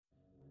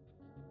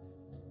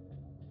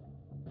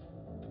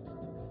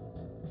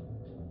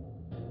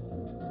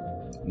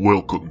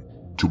Welcome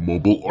to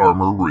Mobile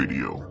Armor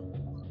Radio,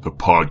 the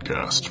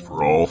podcast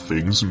for all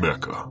things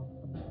mecha.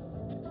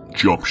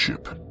 Jump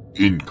ship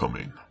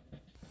incoming.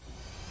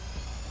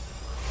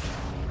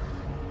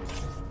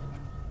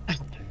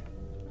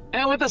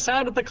 And with the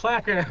sound of the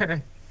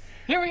clacker,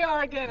 here we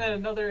are again at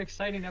another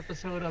exciting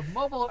episode of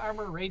Mobile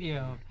Armor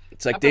Radio.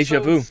 It's like deja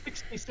vu.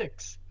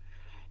 66.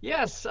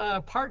 Yes,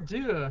 part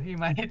 2, you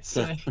might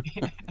say.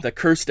 The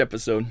cursed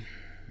episode.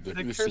 The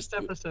cursed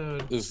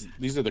episode.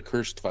 These are the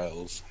cursed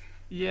files.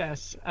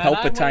 Yes.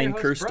 Palpatine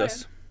cursed Brian.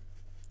 us.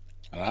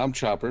 And I'm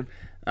Chopper.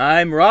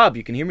 I'm Rob.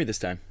 You can hear me this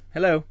time.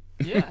 Hello.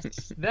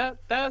 Yes, that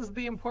is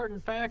the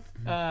important fact,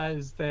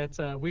 is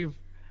that we've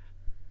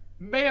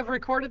may have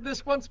recorded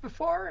this once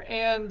before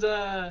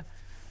and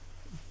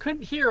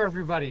couldn't hear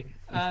everybody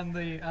on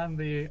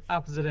the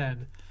opposite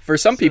end. For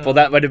some people,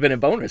 that might have been a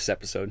bonus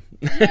episode.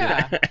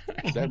 Yeah.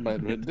 That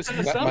might have been,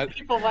 Some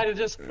people might have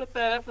just put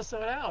that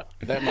episode out.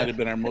 That might have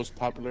been our most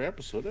popular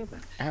episode ever.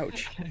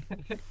 Ouch.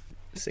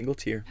 Single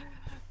tear.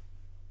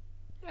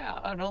 Yeah,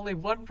 and only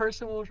one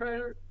person will try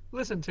to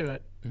listen to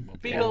it.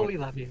 Beetle, we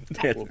love you.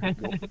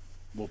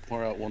 We'll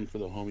pour out one for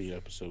the homie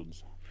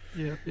episodes.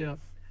 Yep.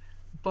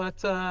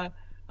 But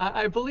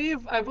I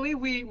believe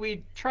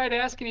we tried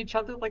asking each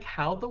other like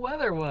how the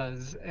weather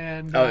was,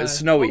 and it's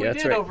snowy. what we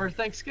That's did right. over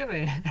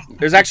Thanksgiving.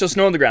 There's actual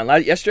snow on the ground.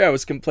 Yesterday I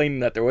was complaining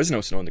that there was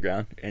no snow on the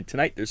ground, and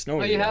tonight there's snow on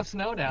Oh, the you ground. have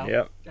snow now.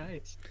 Yep.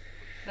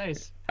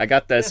 Nice. I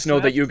got the Yeah, snow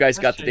so that you guys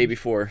that's got the day changed.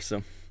 before.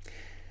 So.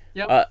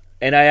 Yep.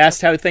 And I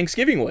asked how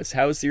Thanksgiving was.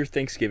 How was your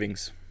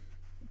Thanksgivings?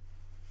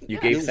 You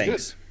it gave was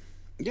thanks.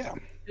 Yeah.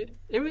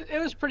 It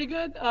was pretty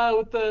good.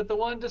 With the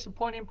one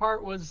disappointing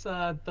part was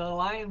the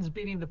Lions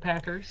beating the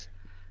Packers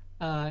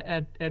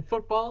at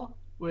football,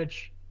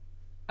 which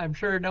I'm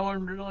sure no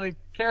one really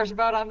cares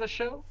about on the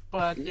show,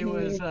 but it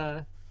was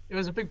a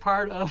big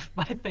part of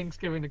my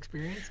Thanksgiving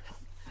experience.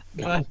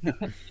 But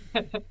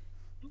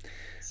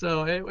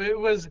so it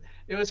was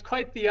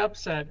quite the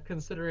upset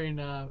considering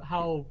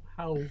how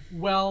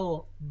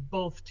well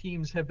both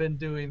teams have been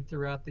doing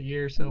throughout the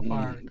year so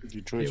far.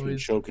 Detroit's been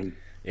choking.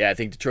 Yeah, I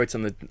think Detroit's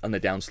on the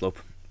downslope.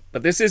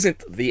 But this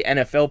isn't the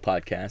NFL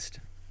podcast.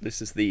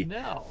 This is the.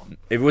 No.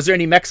 Was there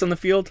any mechs on the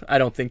field? I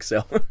don't think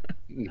so.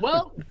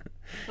 Well,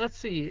 let's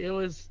see.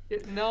 Because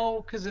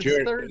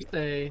it's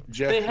Thursday.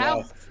 Jeff they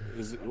have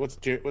Goff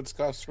what's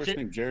Goff's first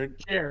name? Jared.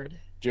 Jared.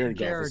 Jared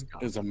Goff Jared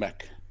is a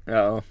mech.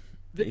 Oh,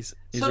 he's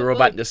So, a robot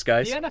like, in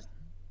disguise.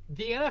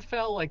 The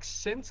NFL, like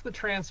since the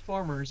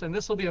Transformers, and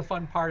this will be a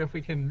fun part if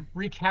we can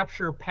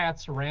recapture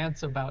Pat's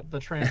rants about the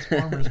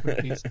Transformers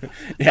movies.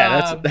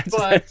 Yeah, but,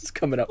 that's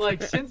coming up.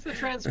 Like since the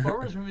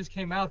Transformers movies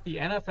came out, the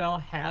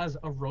NFL has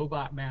a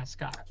robot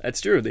mascot. That's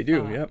true. They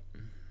do. Yep.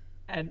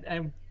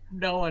 And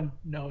no one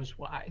knows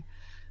why.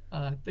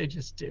 They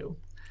just do.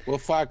 Well,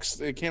 Fox.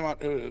 It came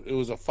out. It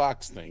was a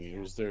Fox thing. It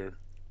was their.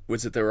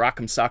 Was it the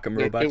Rock'em Sock'em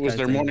robot? It was kind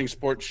their of thing? morning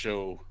sports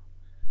show.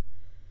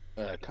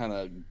 Kind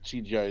of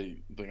CGI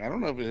thing. I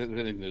don't know if it had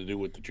anything to do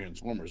with the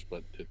Transformers,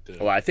 but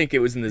Well, I think it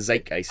was in the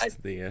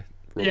zeitgeist. The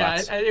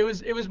robots. Yeah,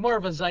 it was more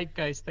of a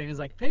zeitgeist thing. It's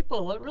like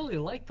people really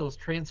like those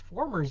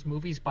Transformers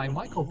movies by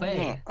Michael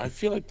Bay. I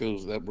feel like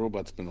that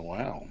robot's been a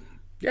while.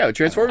 Yeah, the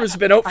Transformers have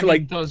been out for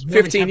like those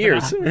movies 15 have been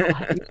years.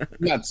 out. I'm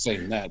not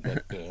saying that,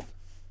 but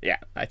Yeah,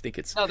 I think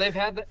it's. No, they've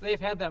had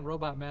that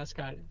robot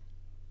mascot.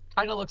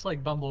 Kind of looks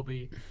like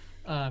Bumblebee,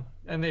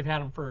 and they've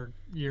had him for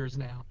years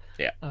now.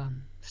 Yeah.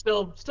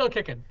 Still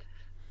kicking.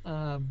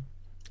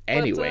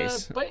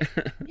 Anyways. But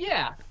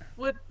yeah,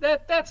 with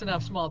that's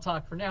enough small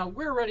talk for now.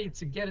 We're ready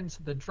to get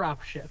into the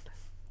drop ship.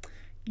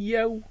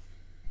 Yo.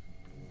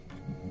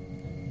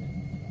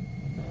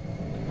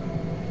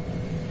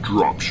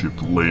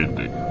 Dropship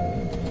landing.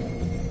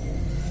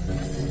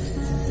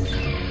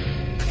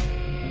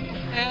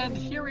 And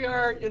here we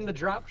are in the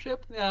dropship.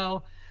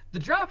 Now, the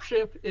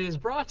dropship is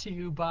brought to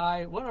you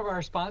by one of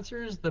our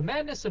sponsors, The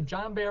Madness of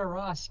John Bear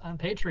Ross on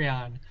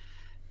Patreon.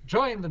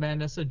 Join the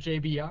madness of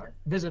JBR.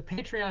 Visit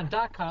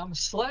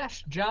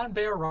patreon.com/John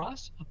Bear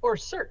Ross or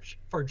search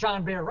for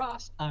John Bear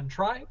Ross on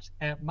Tribes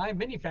at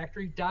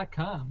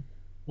myminifactory.com.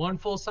 One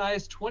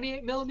full-size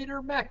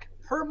 28mm mech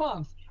per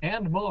month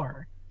and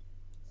more.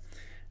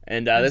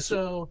 And I this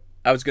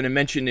I was going to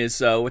mention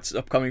is what's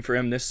upcoming for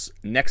him this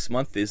next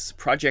month is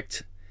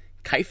Project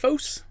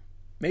Kyphos,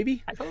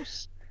 maybe.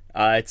 Kyphos?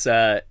 It's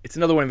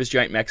another one of his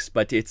giant mechs,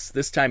 but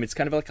this time it's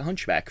kind of like a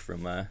hunchback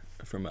from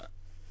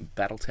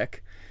BattleTech.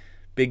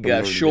 Big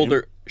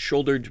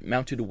shouldered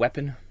mounted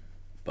weapon,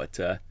 but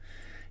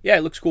yeah,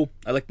 it looks cool.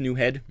 I like the new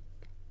head,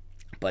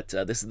 but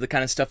this is the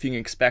kind of stuff you can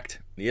expect.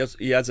 He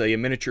has a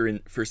miniature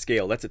for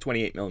scale. That's a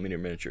 28mm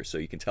miniature, so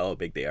you can tell how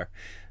big they are.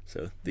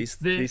 So these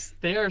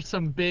they are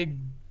some big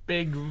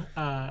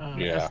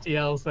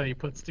STLs that he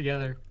puts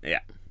together. Yeah,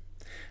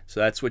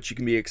 so that's what you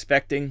can be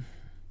expecting.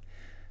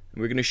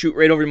 We're gonna shoot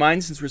right over your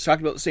mind since we're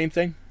talking about the same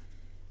thing.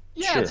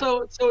 Yeah,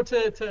 Sure. so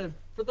to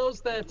for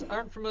those that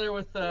aren't familiar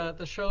with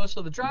the show,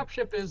 so the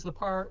dropship is the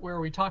part where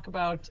we talk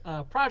about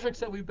projects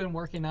that we've been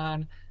working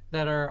on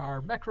that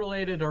are mech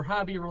related or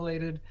hobby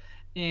related,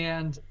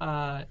 and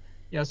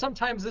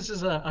sometimes this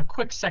is a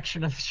quick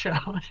section of the show,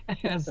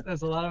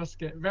 as a lot of us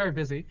get very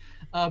busy.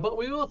 But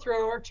we will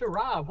throw it over to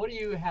Rob. What do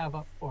you have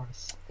up for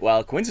us?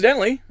 Well,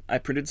 coincidentally, I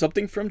printed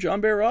something from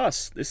John Bear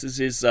Ross. This is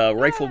his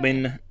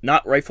rifleman,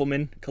 not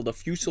rifleman, called a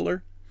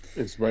Fusilier.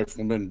 It's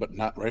rifleman, but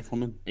not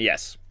rifleman.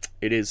 Yes,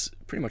 it is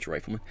pretty much a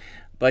rifleman.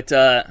 But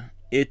I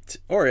think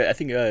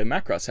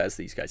Macross has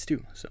these guys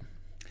too. So.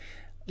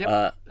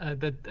 Yep. I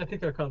think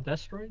they're called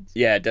Destroids.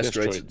 Yeah,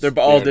 Destroids. They're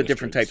all the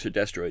different types of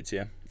Destroids,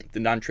 yeah. The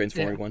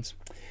non-transforming ones.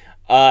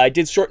 I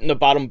did shorten the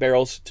bottom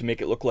barrels to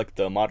make it look like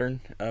the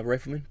modern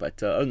rifleman,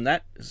 but other than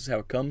that, this is how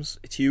it comes.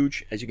 It's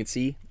huge, as you can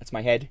see. That's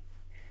my head.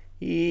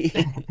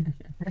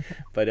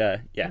 But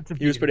yeah,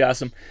 he was pretty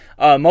awesome.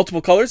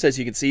 Multiple colors, as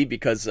you can see,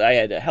 because I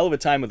had a hell of a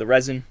time with the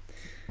resin.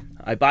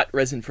 I bought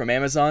resin from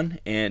Amazon,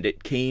 and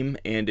it came,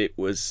 and it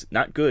was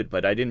not good,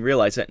 but I didn't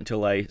realize that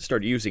until I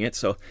started using it.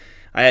 So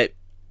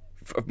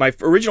my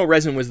original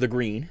resin was the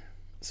green,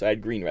 so I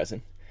had green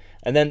resin.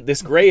 And then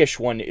this grayish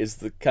one is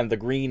the kind of the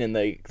green and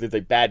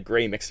the bad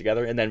gray mixed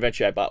together. And then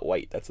eventually I bought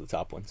white. That's the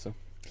top one. So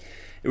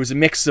it was a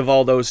mix of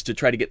all those to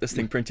try to get this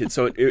thing printed.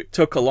 So it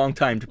took a long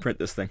time to print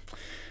this thing.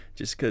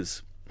 Just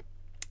because,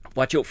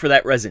 watch out for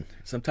that resin.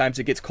 Sometimes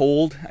it gets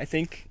cold, I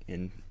think,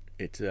 and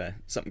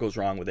something goes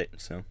wrong with it.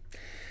 So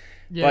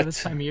yeah,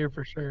 this time of year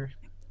for sure.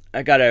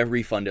 I got a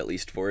refund at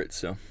least for it,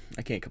 so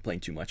I can't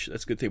complain too much.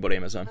 That's a good thing about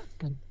Amazon.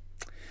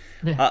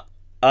 Yeah.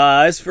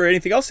 As for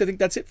anything else, I think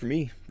that's it for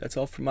me. That's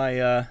all for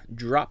my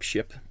drop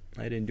ship.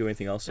 I didn't do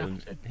anything else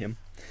on him.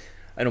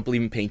 I don't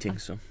believe in painting,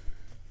 so.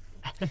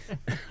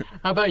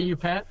 How about you,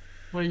 Pat?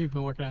 What have you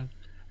been working on?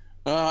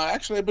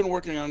 Actually, I've been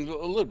working on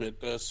a little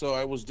bit. So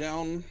I was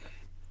down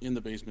in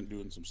the basement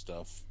doing some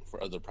stuff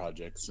for other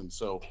projects, and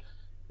so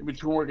in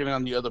between working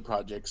on the other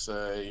projects,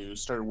 I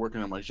started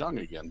working on my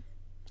Zhang again.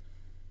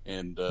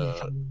 And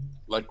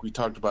like we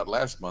talked about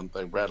last month,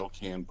 I rattle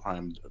can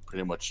primed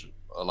pretty much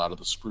a lot of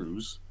the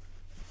sprues.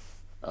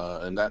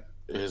 And that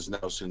has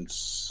now since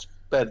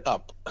sped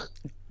up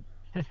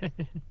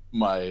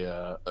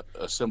my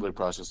assembly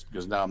process,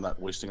 because now I'm not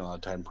wasting a lot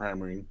of time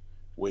primering,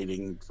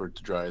 waiting for it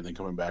to dry, and then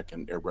coming back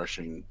and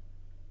airbrushing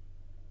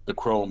the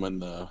chrome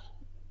and the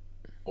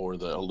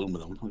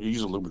aluminum. You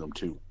use aluminum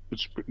too,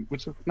 which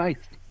is nice.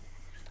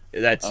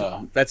 That's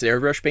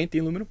airbrush paint, the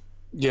aluminum?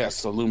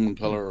 Yes, aluminum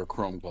color or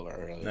chrome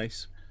color.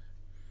 Nice.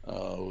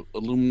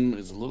 Aluminum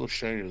is a little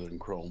shinier than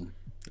chrome.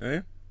 Oh,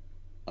 yeah?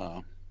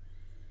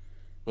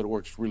 But it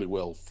works really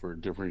well for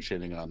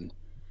differentiating on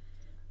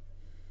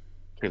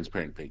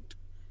transparent paint.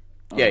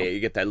 Yeah, you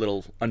get that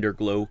little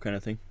underglow kind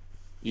of thing.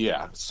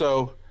 Yeah,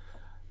 so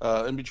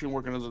in between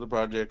working on other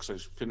projects, I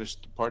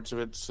finished parts of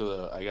it,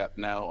 so I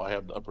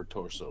have the upper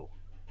torso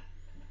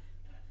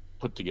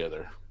put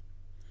together.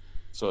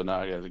 So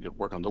now I got to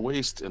work on the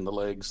waist and the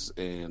legs,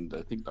 and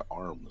I think the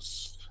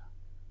arms.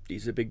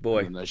 He's a big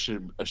boy. And I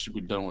should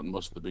be done with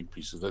most of the big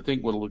pieces. I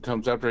think what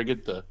comes after I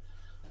get the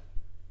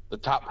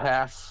top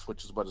half,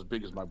 which is about as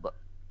big as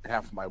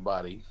half of my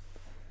body,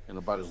 and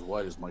about as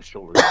wide as my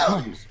shoulder.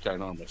 It's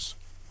ginormous.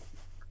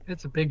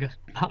 It's a big.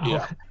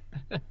 Yeah.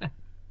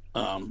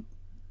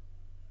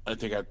 I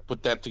think I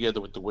put that together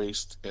with the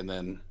waist, and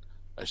then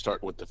I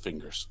start with the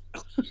fingers.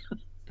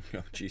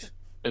 Oh, jeez.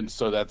 And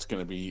so that's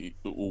going to be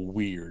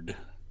weird,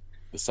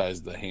 the size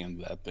of the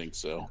hand of that thing.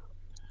 So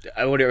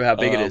I wonder how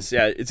big it is.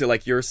 Yeah, is it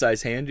like your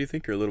size hand, do you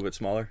think, or a little bit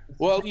smaller?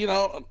 Well,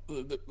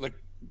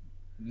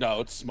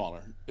 no, it's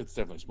smaller. It's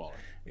definitely smaller.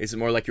 Is it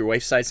more like your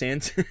wife's size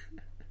hands?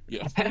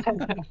 Yeah.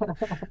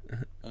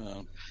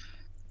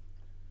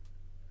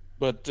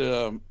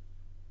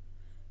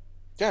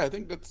 Yeah, I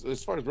think that's,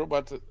 as far as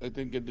robots, I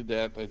think I did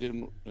that. I did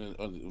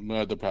my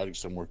other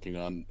projects I'm working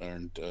on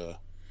aren't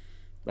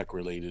mech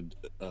related.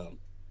 I'm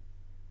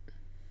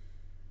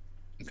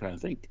trying to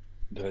think.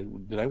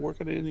 Did I work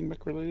on anything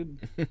mech related?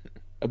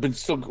 I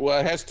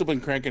have still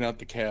been cranking out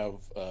the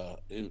cav.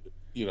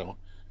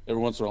 Every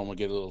once in a while I'm gonna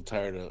get a little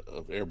tired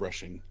of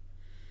airbrushing.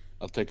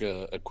 I'll take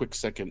a quick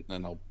second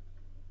and I'll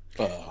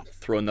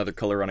throw another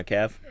color on a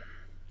cav.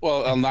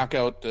 Well, I'll knock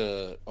out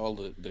all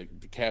the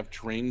cav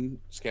terrain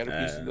scatter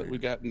pieces that we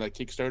got in that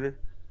Kickstarter,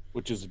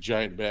 which is a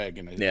giant bag,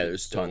 and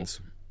there's tons.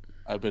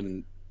 I've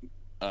been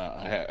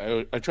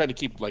I try to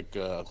keep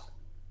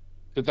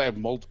since I have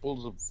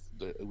multiples of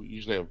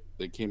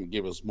they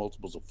give us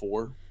multiples of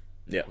 4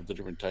 of the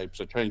different types.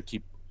 I try and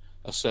keep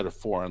a set of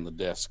 4 on the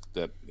desk,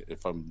 that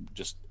if I'm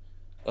just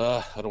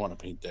I don't want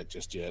to paint that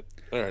just yet.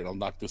 All right, I'll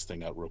knock this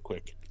thing out real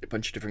quick. A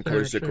bunch of different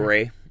colors of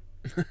gray.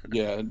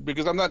 Yeah,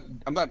 because I'm not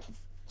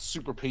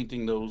super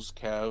painting those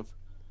cav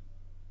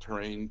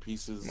terrain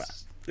pieces. Wow.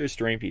 There's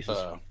terrain pieces.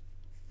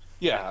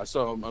 Yeah,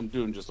 so I'm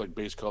doing just like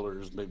base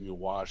colors, maybe a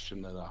wash,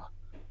 and then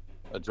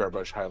a dry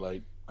brush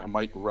highlight. I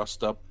might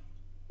rust up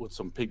with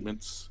some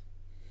pigments,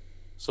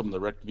 some of the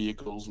wrecked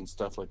vehicles and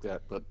stuff like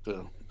that, but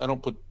I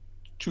don't put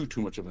too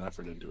much of an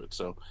effort into it.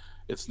 So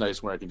it's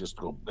nice where I can just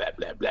go blah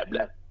blah blah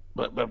blah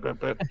blah blah blah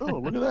blah. Oh,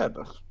 look at that!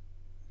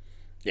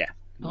 Yeah,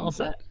 all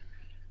set.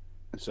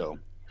 So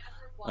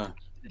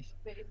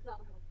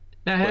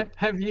Now, But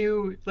have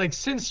you like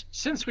since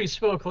we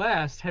spoke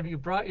last? Have you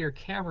brought your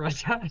camera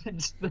down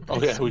into the oh yeah,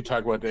 basement? we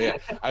talked about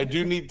that. Yeah, I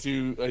do need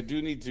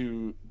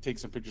to take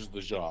some pictures of the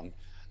Zhang,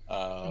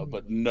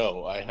 but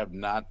no, I have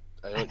not.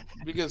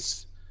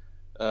 Because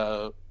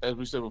as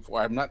we said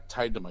before, I'm not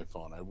tied to my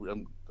phone.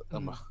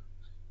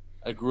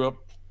 I grew up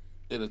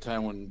in a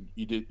time when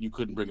you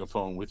couldn't bring a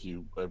phone with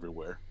you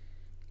everywhere.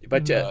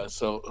 But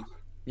So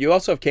you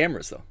also have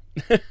cameras,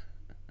 though.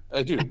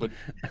 I do, but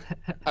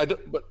I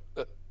don't. But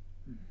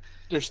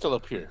they're still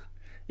up here.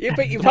 Yeah,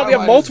 but you The probably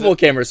bottom have line is multiple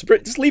cameras.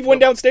 Just leave one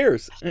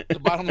downstairs. The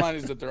bottom line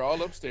is that they're all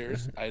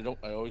upstairs. I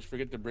always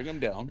forget to bring them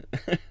down,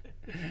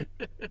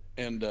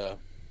 and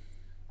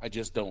I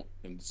just don't.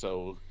 And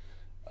so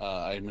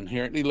I'm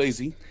inherently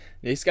lazy.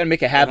 You just got to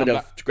make a habit I'm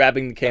of not-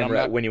 grabbing the and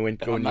camera when you I'm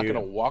not when going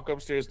to you. walk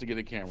upstairs to get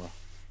a camera.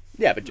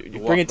 Yeah, but you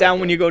walk bring it down right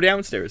when there. you go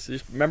downstairs.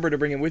 Just remember to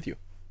bring it with you.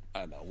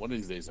 I know. One of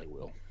these days I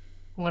will.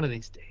 One of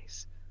these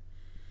days.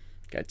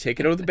 Got to take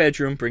it out of the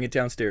bedroom, bring it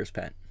downstairs,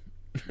 Pat.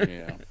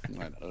 Yeah,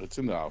 I know. It's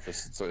in the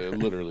office. It's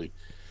literally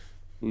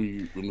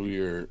when we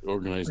were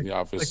organizing the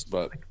office,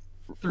 but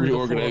through the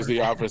reorganized floor.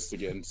 the office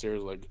again.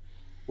 Sarah's like,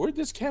 "Where'd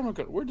this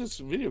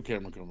video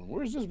camera come from?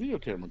 Where's this video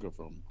camera come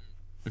from?"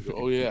 I go,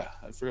 oh yeah,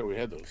 I forgot we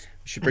had those.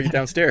 You should bring it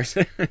downstairs.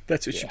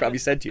 That's what she Yeah. probably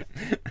said to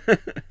you.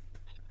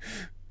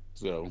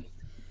 So,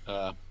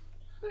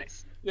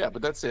 Nice. yeah,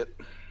 but that's it.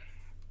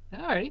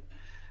 All right.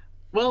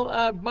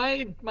 Well,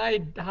 my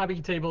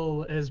hobby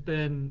table has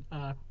been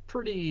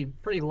pretty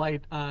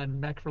light on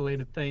mech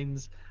related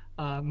things.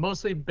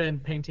 Mostly been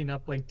painting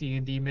up like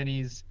D&D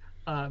minis.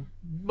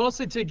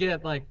 Mostly to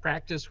get like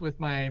practice with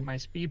my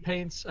speed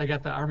paints. I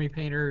got the Army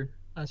Painter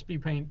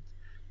speed paint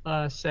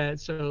set,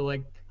 so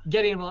like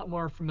getting a lot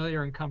more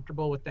familiar and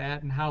comfortable with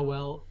that and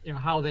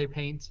how they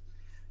paint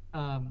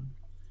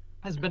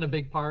has been a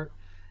big part.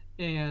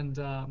 And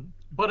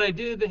but I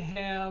did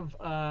have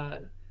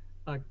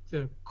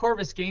the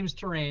Corvus Games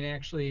Terrain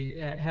actually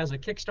has a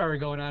Kickstarter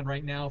going on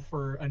right now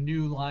for a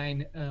new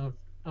line of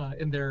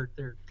in their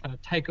kind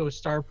of Tycho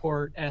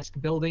Starport-esque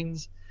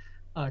buildings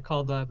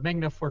called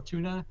Magna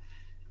Fortuna.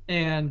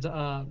 And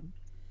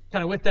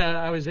kind of with that,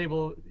 I was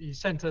able, he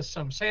sent us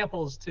some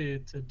samples to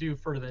do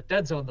for the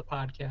Dead Zone, the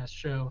podcast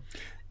show,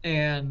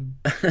 and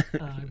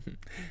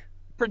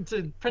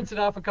printed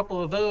off a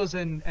couple of those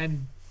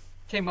and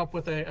came up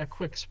with a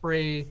quick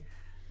spray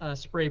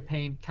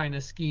paint kind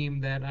of scheme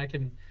that I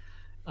can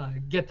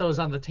get those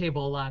on the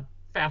table a lot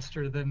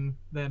faster than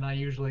I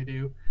usually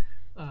do.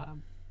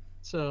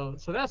 So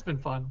that's been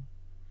fun.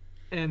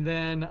 And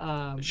then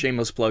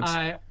Shameless plugs.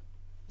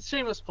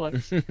 Shameless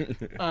plugs.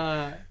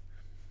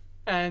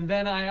 And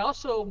then I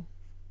also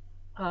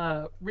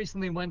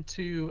recently went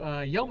to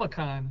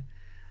Youmacon,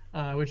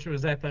 which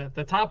was at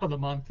the top of the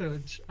month,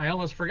 which I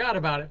almost forgot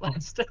about it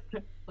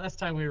last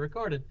time we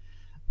recorded.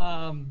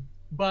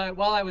 But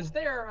while I was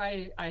there,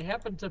 I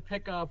happened to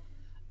pick up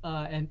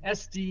an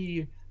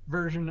SD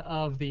version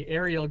of the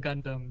Aerial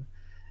Gundam,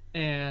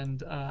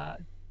 and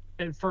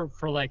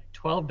for like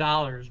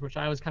 $12, which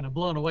I was kind of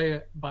blown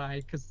away by,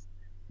 because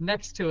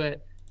next to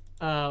it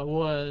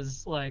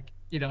was like,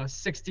 you know,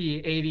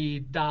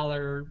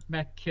 $60-$80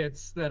 mech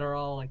kits that are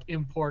all like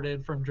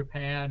imported from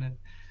Japan and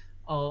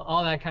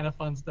all that kind of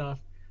fun stuff.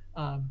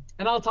 And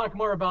I'll talk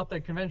more about the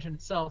convention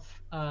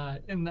itself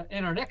in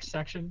our next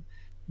section.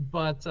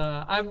 But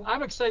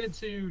I'm excited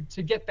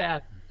to get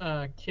that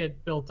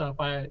kit built up.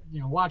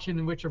 Watching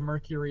The Witcher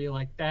Mercury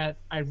like that,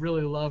 I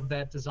really love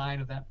that design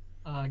of that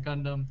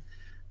Gundam,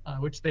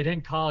 which they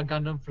didn't call a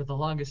Gundam for the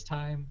longest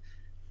time,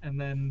 and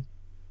then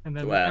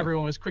Wow.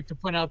 everyone was quick to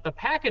point out the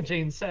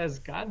packaging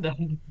says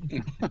Gundam.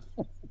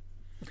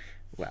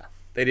 Wow.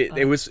 They did,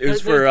 it was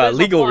there's for a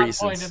legal plot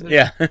point reasons. in the-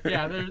 Yeah.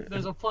 Yeah,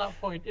 there's a plot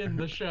point in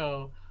the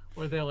show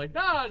where they're like,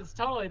 no, it's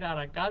totally not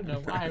a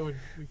Gundam. Why would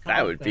we call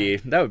that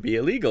it would be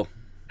illegal.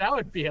 That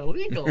would be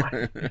illegal.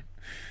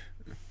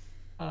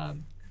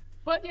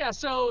 But yeah,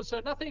 so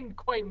nothing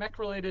quite mech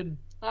related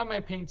on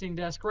my painting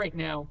desk right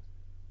now.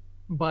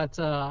 But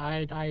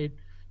I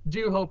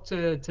do hope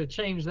to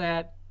change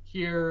that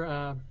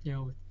here,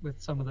 with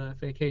some of the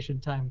vacation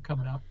time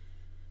coming up.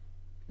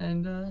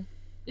 And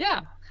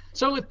yeah,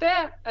 so with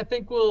that, I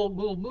think we'll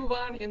move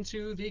on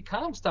into the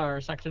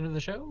Comstar section of the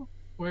show,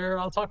 where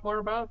I'll talk more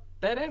about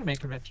that anime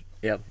convention.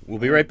 Yeah, we'll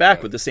be right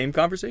back with the same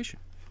conversation.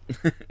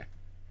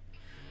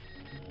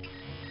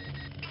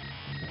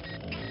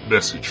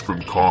 Message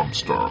from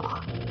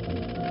Comstar.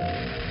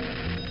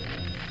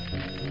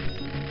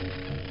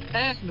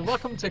 And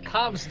welcome to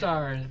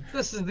Comstar.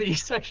 This is the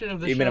section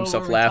of the He show made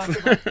himself where we laugh.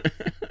 talk about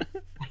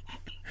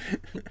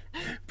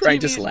Brian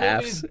just TVs,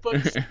 laughs. movies,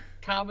 books,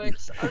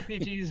 comics,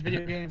 RPGs,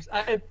 video games.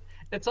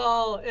 It's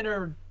all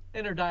inner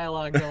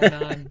dialogue going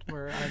on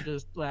where I'm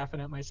just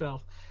laughing at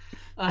myself.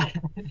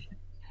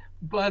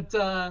 But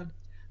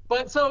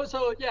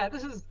so yeah,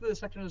 this is the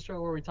section of the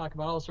show where we talk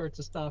about all sorts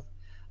of stuff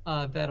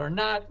that are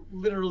not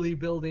literally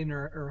building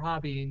or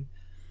hobbying,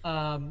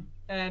 and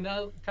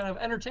kind of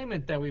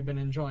entertainment that we've been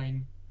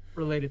enjoying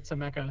related to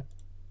mecha.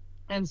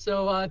 And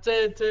so I'll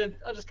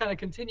just kind of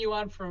continue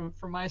on from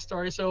my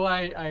story. So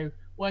I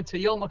went to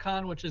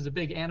Youmacon, which is a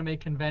big anime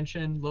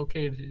convention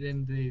located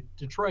in the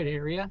Detroit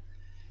area,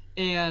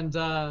 and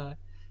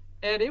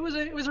it was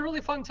a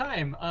really fun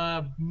time.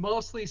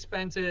 Mostly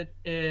spent it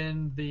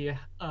in the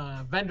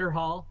vendor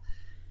hall,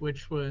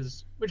 which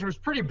was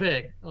pretty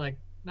big. Like,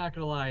 not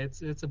gonna lie,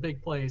 it's a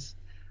big place.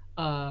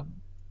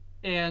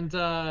 And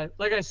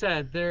like I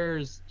said,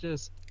 there's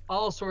just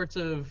all sorts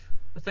of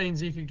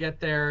things you could get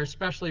there,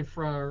 especially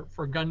for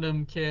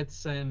Gundam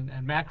kits and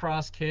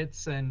Macross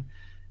kits and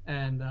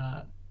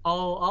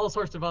all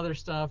sorts of other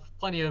stuff.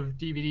 Plenty of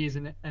DVDs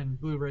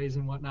and Blu-rays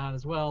and whatnot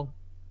as well.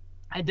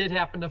 I did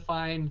happen to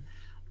find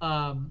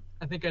I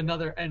think an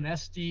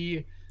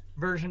SD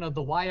version of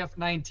the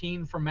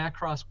YF-19 from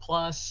Macross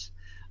Plus.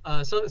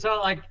 So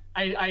like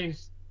I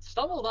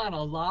stumbled on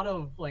a lot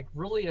of like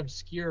really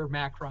obscure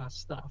Macross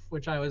stuff,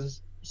 which I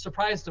was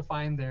surprised to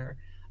find there,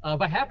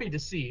 but happy to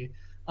see.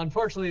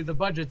 Unfortunately, the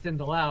budget didn't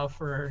allow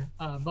for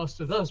most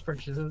of those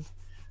purchases,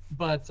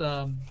 but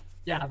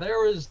yeah, there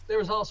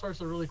was all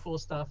sorts of really cool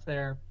stuff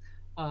there.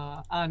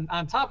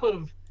 On top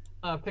of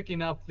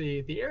picking up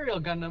the Aerial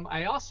Gundam,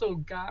 I also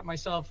got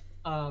myself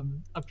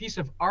a piece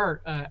of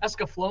art,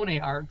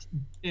 Escaflowne art,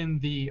 in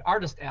the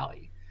Artist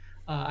Alley.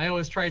 I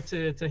always try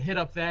to hit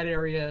up that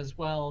area as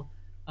well,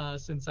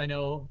 since I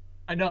know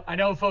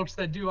folks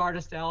that do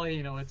Artist Alley.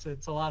 You know,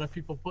 it's a lot of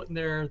people putting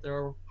their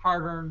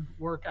hard-earned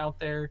work out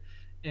there,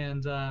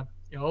 and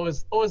you know,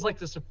 always like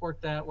to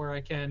support that where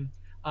I can.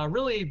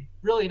 Really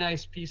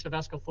nice piece of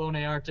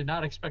Escaflowne art. Did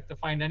not expect to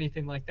find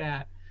anything like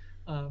that.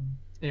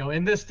 You know,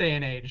 in this day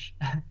and age,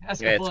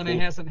 Escaflowne cool.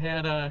 hasn't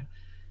had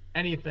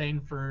anything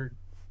for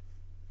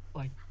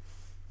like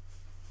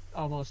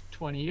almost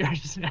 20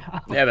 years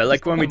now. Yeah, but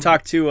like when we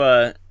talked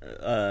to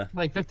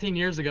like 15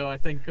 years ago, I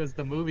think, because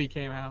the movie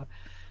came out.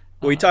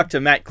 we talked to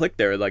Matt Click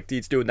there, like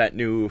he's doing that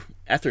new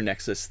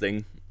Aethernexus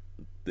thing.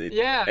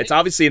 Yeah, it's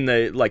obviously in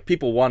the, like,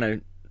 people want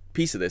a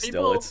piece of this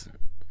still.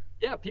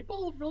 Yeah,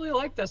 people really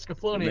liked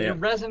Escaflowne. Yeah.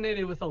 It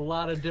resonated with a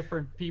lot of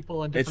different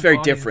people and different It's very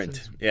audiences.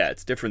 different. Yeah,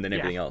 it's different than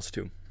everything else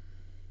too.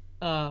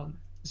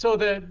 So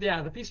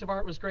the piece of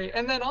art was great,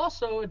 and then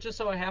also it just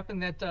so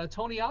happened that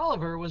Tony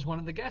Oliver was one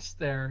of the guests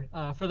there.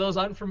 For those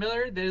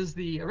unfamiliar, this is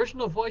the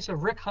original voice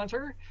of Rick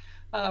Hunter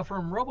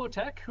from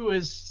Robotech, who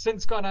has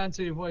since gone on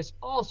to voice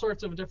all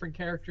sorts of different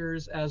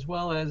characters, as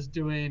well as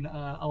doing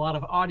a lot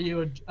of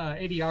audio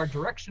ADR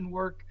direction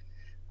work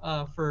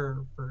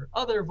for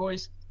other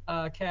voice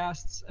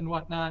casts and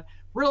whatnot.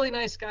 Really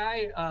nice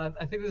guy.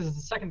 I think this is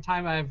the second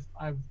time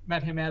I've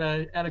met him at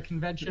a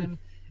convention.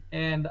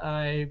 And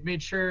I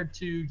made sure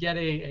to get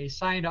a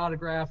signed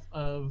autograph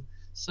of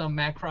some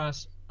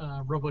Macross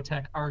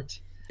Robotech art.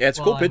 Yeah, it's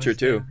a cool picture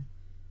too.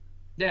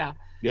 Yeah.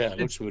 Yeah, it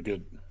looks really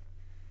good.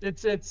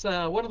 It's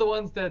one of the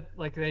ones that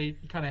like they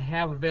kind of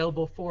have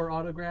available for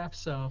autographs.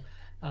 So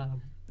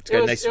it's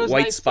got a nice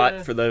white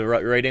spot for the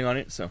writing on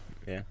it. So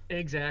yeah.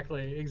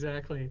 Exactly.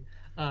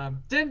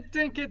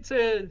 Didn't get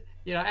to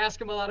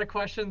ask him a lot of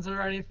questions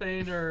or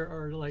anything,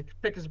 or like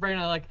pick his brain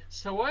on like,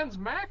 so when's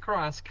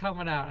Macross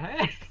coming out?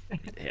 Hey.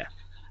 Yeah.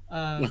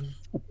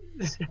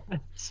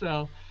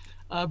 So,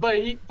 but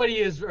he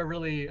is a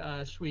really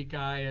sweet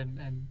guy,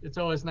 and it's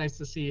always nice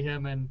to see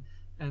him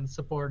and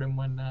support him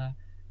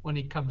when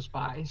he comes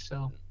by.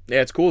 So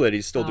yeah, it's cool that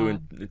he's still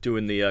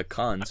doing the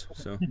cons.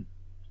 So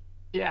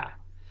yeah.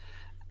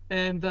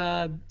 And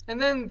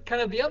then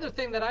kind of the other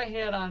thing that I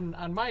had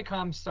on my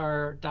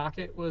Comstar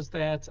docket was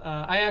that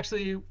I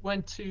actually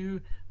went to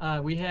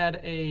we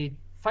had a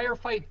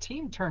firefight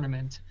team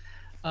tournament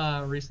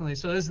recently.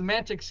 So this is the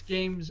Mantic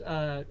Games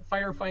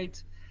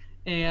firefight,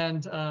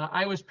 and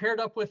I was paired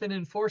up with an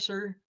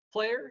Enforcer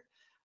player,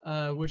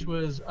 which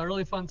was a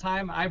really fun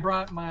time. I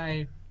brought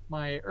my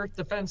Earth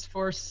Defense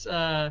Force.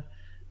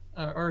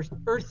 Or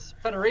Earth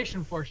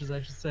Federation forces,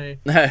 I should say.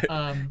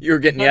 You were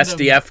getting the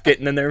SDF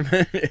getting in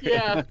there.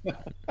 Yeah,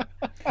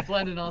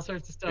 blending all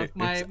sorts of stuff.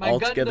 My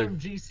Gundam together.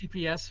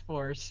 GCPS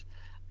force,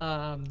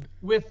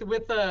 with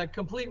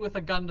complete with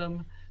a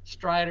Gundam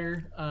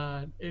Strider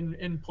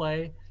in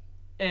play,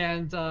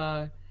 and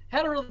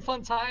had a really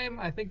fun time.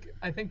 I think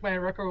my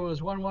record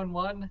was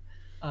 1-1-1.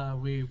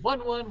 We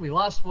won one, we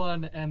lost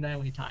one, and then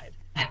we tied.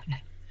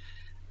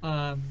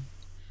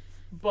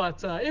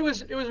 But it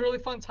was a really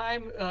fun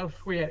time.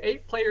 We had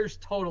 8 players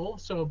total,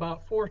 so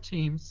about 4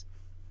 teams,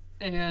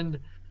 and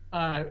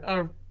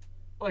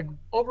like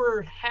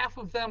over half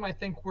of them I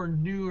think were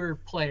newer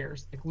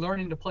players, like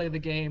learning to play the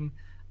game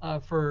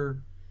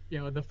for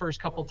the first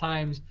couple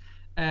times,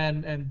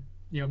 and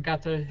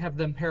got to have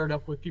them paired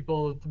up with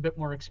people with a bit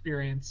more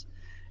experience,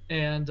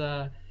 and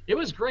it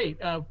was great.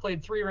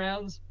 Played 3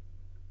 rounds,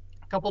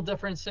 a couple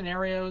different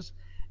scenarios,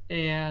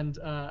 and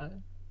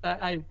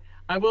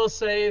I will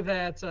say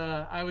that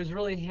I was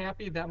really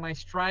happy that my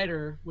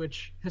Strider,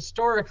 which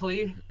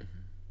historically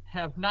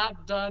have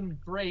not done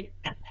great,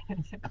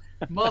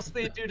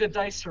 mostly due to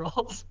dice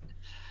rolls,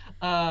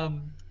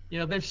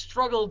 they've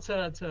struggled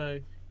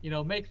to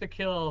make the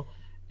kill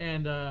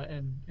and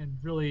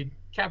really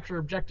capture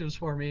objectives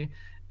for me.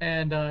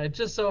 And it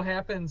just so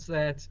happens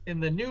that in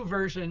the new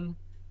version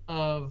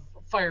of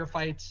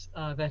firefights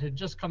that had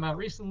just come out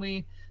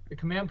recently. The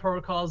command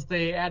protocols,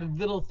 they added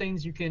little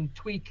things you can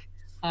tweak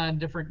on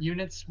different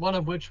units, one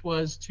of which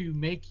was to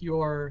make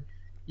your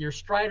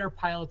Strider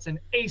pilots an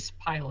ace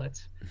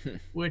pilot,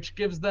 which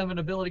gives them an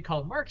ability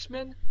called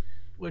Marksman,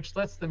 which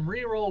lets them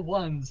reroll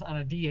ones on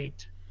a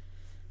D8.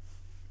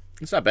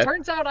 It's not bad.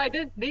 Turns out I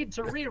didn't need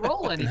to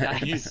re-roll any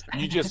dice.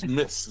 You just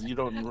miss. You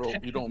don't roll.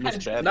 You don't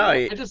miss bad. No,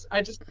 I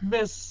just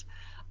miss.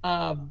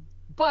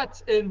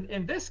 But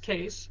in this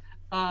case,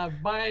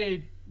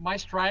 my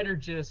Strider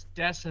just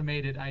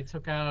decimated. I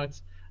took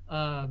out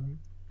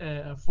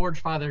a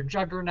Forge Father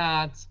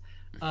Juggernaut,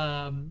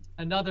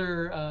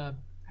 another I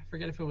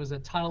forget if it was a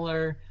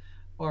Tunneler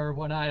or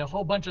a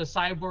whole bunch of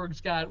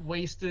cyborgs got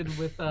wasted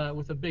with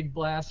a big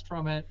blast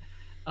from it.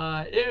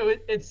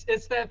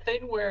 It's that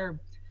thing where.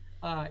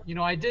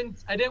 I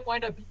didn't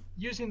wind up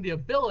using the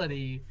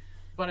ability,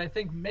 but I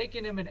think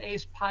making him an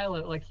ace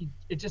pilot, like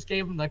it just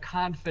gave him the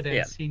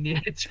confidence he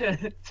needed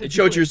to it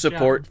showed do your his job.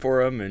 support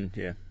for him, and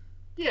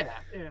Yeah.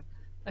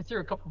 I threw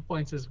a couple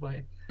points his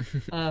way.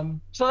 So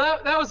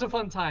that was a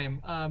fun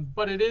time.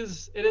 But it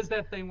is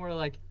that thing where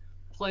like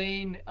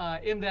playing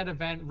in that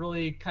event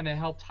really kind of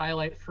helped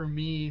highlight for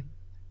me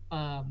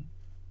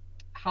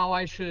how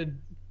I should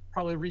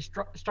probably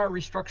start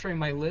restructuring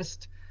my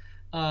list.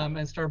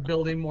 And start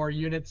building more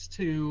units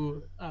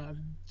to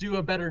do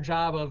a better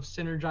job of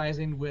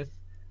synergizing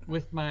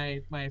with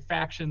my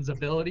faction's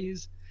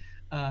abilities,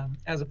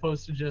 as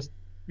opposed to just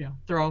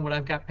throwing what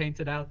I've got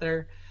painted out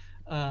there.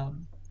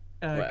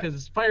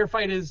 Because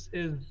Firefight is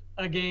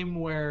a game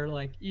where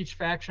like each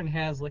faction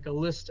has like a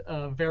list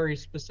of very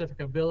specific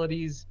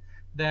abilities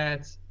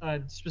that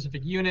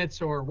specific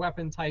units or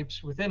weapon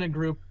types within a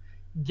group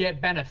get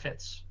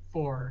benefits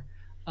for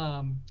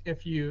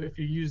if you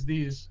use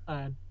these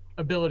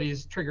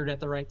abilities triggered at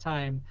the right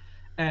time.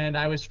 And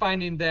I was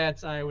finding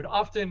that I would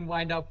often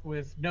wind up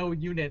with no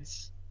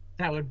units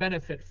that would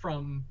benefit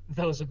from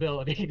those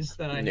abilities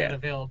that I had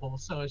available.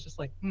 So it's just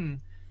like,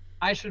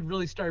 I should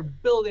really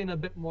start building a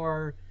bit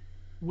more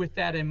with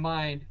that in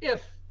mind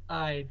if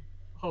I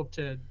hope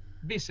to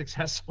be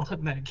successful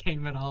in that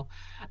game at all.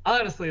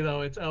 Honestly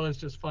though, it's always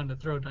just fun to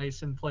throw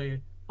dice and play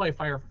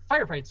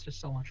Firefights. Just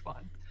so much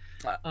fun.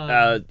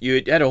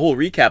 You had a whole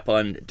recap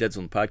on Dead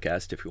Zone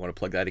podcast, if you want to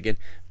plug that again.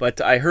 But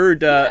I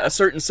heard a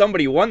certain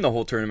somebody won the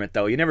whole tournament,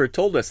 though. You never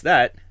told us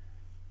that.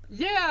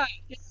 Yeah.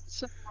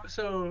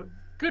 So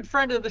good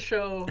friend of the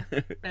show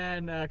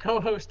and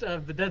co-host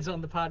of the Dead Zone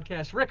the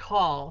podcast, Rick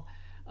Hall,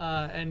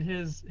 and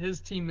his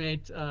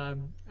teammate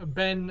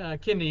Ben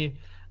Kinney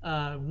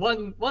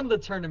won the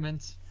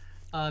tournament.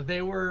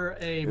 They were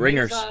a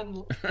Ringers.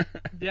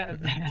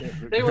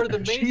 They were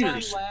the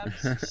Maison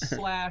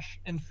Labs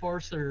 /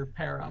 Enforcer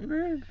pair up.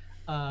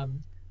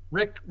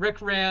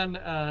 Rick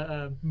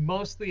ran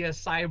mostly a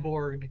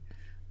cyborg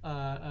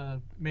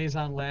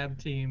Maison Lab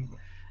team,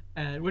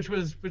 which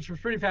was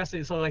pretty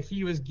fascinating. So like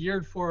he was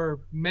geared for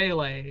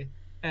melee,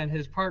 and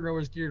his partner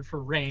was geared for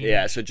range.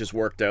 Yeah, so it just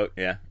worked out.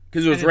 Yeah,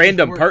 because it was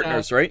random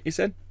partners, right? You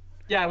said.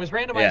 Yeah, it was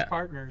randomized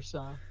partners.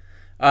 So.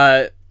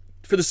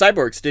 For the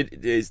cyborgs,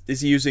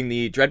 is he using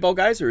the Dreadball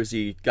guys, or has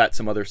he got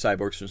some other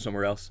cyborgs from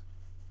somewhere else?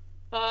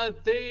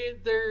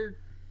 They're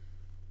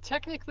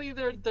technically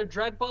they're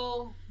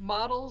Dreadball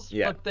models,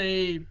 but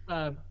they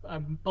I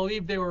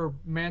believe they were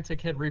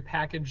Mantic had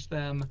repackaged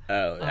them.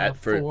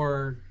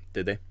 For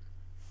did they?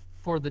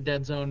 For the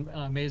Dead Zone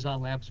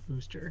Maison Labs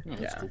booster. Oh,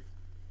 that's cool.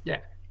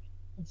 Yeah.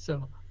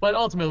 So, but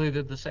ultimately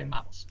they're the same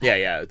models.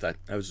 Yeah.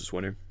 I was just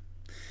wondering.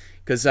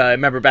 Because I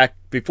remember back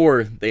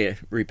before they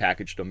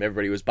repackaged them,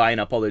 everybody was buying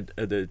up all the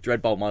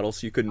Dreadball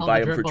models. You couldn't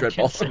buy them for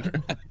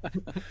Dreadball.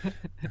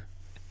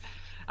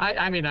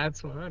 I mean,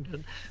 that's what I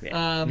did.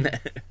 Yeah.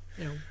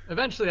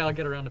 Eventually I'll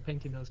get around to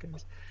painting those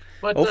guys.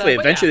 But hopefully,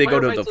 eventually they go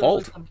to the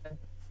vault.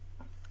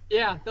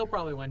 Yeah, they'll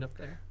probably wind up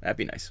there. That'd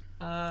be nice.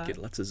 Get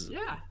lots of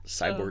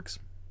cyborgs.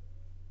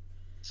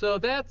 So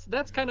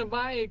that's kind of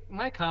my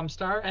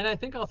Comstar, and I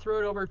think I'll throw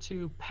it over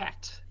to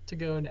Pat to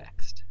go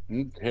next.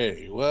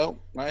 Okay, well,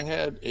 I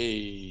had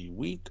a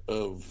week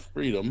of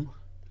freedom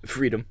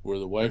where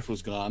the wife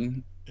was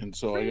gone, and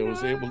so I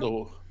was able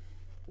to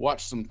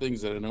watch some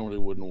things that I normally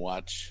wouldn't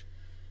watch.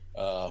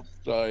 So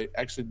I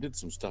actually did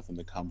some stuff in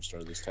the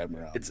Comstar this time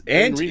around.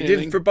 You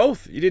did for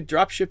both. You did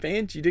Dropship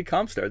and you did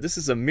Comstar. This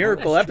is a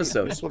miracle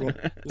episode. This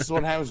is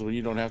what happens when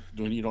you don't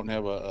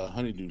have a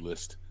honeydew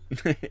list.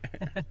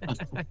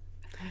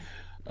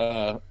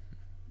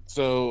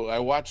 So I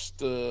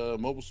watched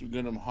Mobile Suit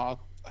Gundam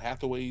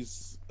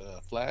Hathaway's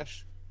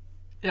Flash.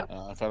 Yeah.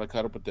 I finally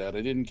caught up with that.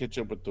 I didn't catch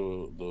up with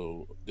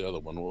the other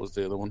one. What was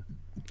the other one?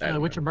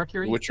 Witcher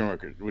Mercury. Witcher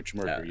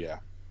Mercury. Yeah.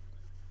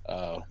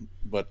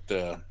 But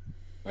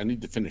I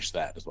need to finish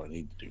that. Is what I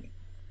need to do.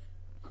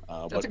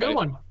 That's a good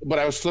one. But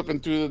I was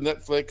flipping through the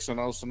Netflix, and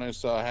all of a sudden I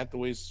saw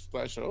Hathaway's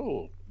Flash.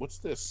 Oh, what's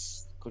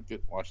this? Clicked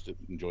it, watched it,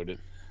 enjoyed it.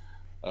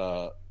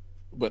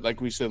 But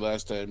like we said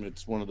last time,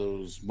 it's one of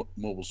those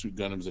Mobile Suit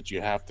Gundams that you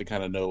have to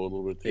kind of know a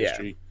little bit of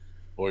history,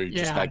 or you're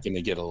just not going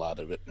to get a lot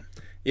of it.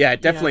 Yeah,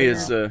 it definitely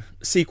is a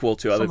sequel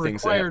to other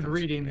things. Required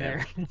reading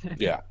there.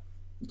 Yeah.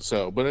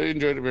 So, but I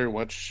enjoyed it very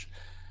much.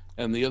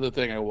 And the other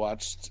thing I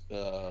watched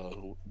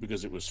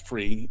because it was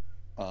free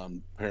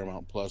on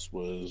Paramount Plus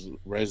was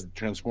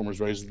Transformers: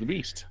 Rise of the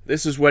Beast.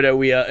 This is what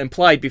we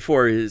implied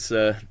before is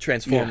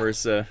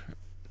Transformers.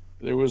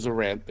 There was a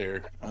rant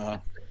there. I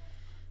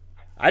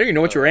don't even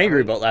know what you were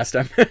angry about last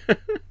time.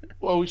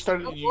 Well, we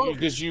started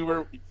because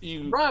you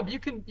Rob, you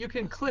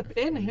can clip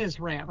in his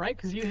rant, right?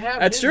 Because you have.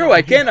 That's his true.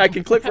 rant. I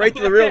can clip right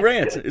to the real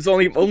rant. It's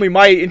only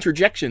my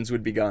interjections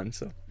would be gone.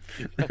 So.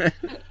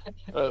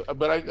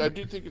 But I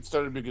do think it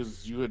started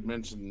because you had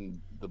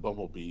mentioned the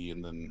Bumblebee,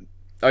 and then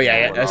Oh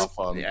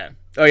yeah,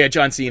 Oh yeah,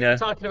 John Cena.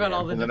 Talking about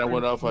all the. And then I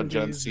went off on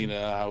John movies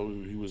Cena, how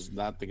he was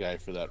not the guy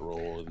for that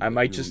role. And I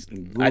might he just.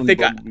 ruined I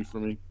Bumblebee for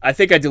me.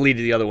 think I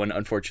deleted the other one,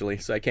 unfortunately,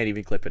 so I can't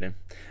even clip it in.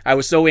 I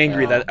was so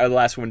angry that the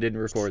last one didn't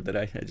record that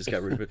I just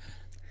got rid of it.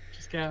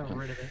 Just got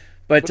rid of it.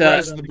 But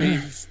Rise of the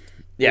Beast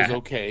yeah. was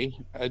okay.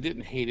 I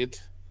didn't hate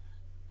it,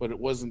 but it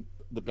wasn't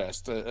the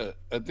best. I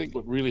think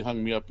what really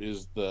hung me up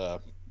is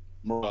the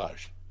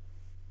Mirage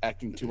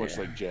acting too much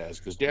like Jazz,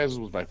 because Jazz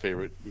was my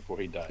favorite before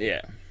he died.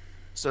 Yeah.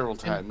 Several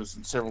times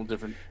in several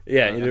different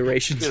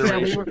iterations. Yeah,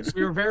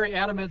 we were very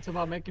adamant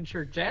about making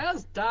sure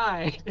Jazz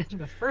died in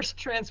the first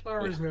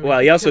Transformers movie.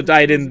 Well, he also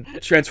died in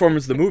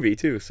Transformers the movie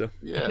too. So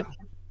yeah.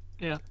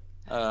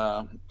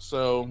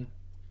 So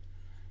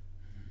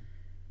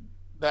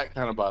that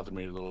kind of bothered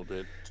me a little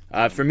bit.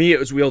 For me, it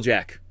was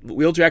Wheeljack.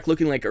 Wheeljack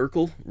looking like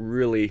Urkel,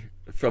 really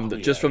from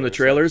the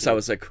trailers. I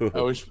was like, cool.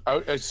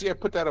 I see. I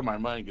put that on my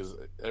mind because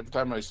every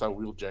time I saw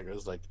Wheeljack, I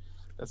was like,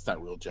 "That's not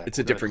Wheeljack. It's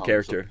a different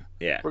character."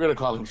 Yeah, we're gonna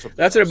call him something.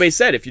 That's what everybody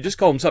said. If you just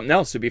call him something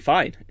else, it'd be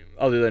fine.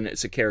 Other than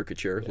it's a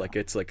caricature, like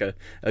it's like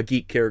a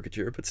geek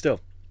caricature, but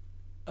still.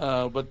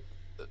 But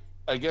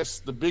I guess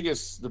the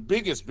biggest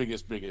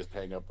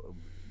hang up of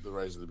the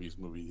Rise of the Beast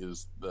movie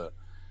is the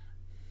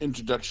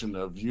introduction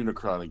of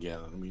Unicron again.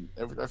 I mean,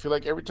 I feel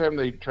like every time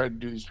they try to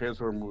do these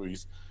Transformer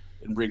movies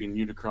and bring in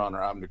Unicron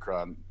or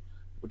Omnicron,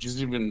 which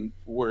is even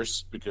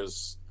worse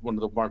because one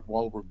of the Mark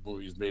Wahlberg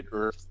movies made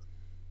Earth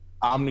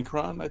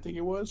Omnicron, I think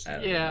it was.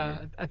 Yeah,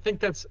 I think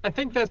that's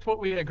what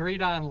we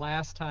agreed on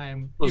last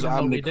time. It was even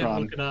though we Omnicron. didn't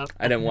look it up.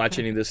 I didn't watch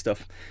any of this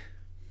stuff.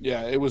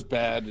 Yeah, it was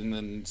bad, and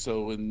then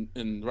so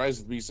in Rise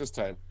of the Beast this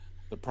time,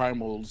 the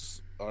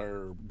Primals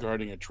are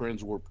guarding a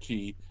transwarp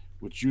key,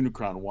 which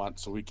Unicron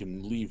wants, so he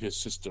can leave his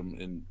system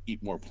and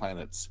eat more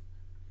planets.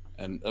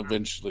 And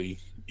eventually,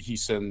 he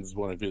sends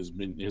one of his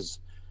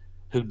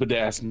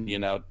badass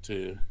minion out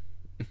to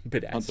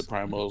hunt the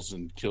Primals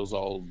and kills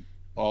all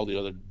the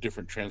other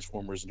different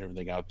Transformers and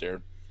everything out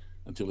there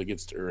until he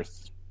gets to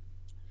Earth.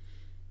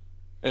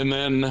 And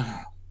then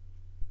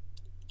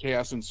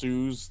chaos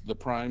ensues. The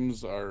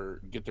Primes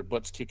get their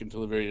butts kicked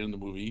until the very end of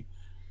the movie,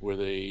 where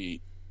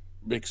they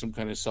make some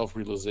kind of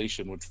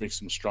self-realization, which makes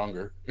them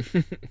stronger.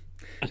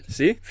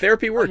 See,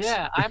 therapy works.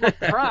 Yeah, I'm a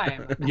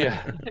Prime.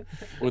 Yeah,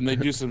 when they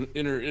do some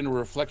inner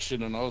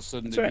reflection, and all of a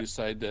sudden they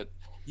decide that,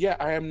 yeah,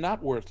 I am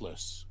not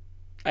worthless.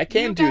 I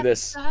can do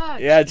this.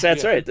 Yeah,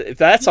 that's right. If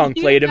that song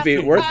played, it'd be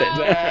worth it.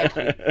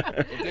 Exactly.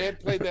 If they had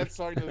played that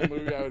song in the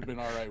movie, I would have been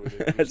all right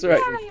with it. That's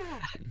right.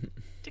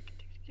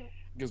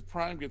 Because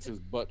Prime gets his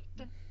butt.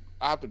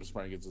 Optimus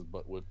Prime gets his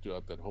butt whipped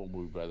throughout that whole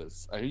movie by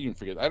this. I don't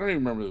even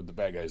remember what the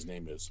bad guy's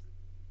name is.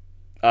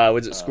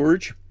 Was it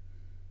Scourge?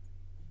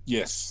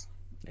 Yes.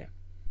 Yeah.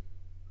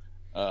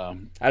 I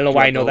don't know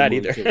why I know that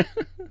either.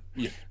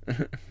 Yeah.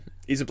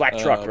 He's a black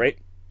truck, right?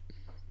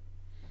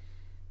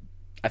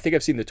 I think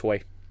I've seen the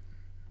toy.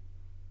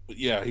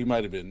 Yeah, he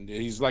might have been.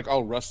 He's like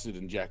all rusted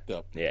and jacked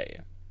up. Yeah.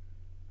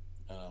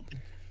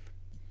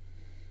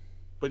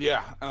 But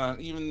yeah, I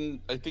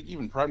think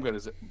even Prime got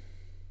his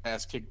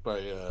ass kicked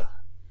by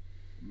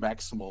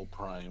Maximal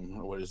Prime.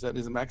 Or what is that?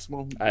 Is it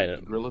Maximal? I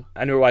don't know. Gorilla?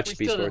 I never watched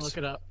Beast Still Wars. look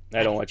it up.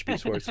 I don't watch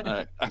Beast Wars.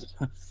 I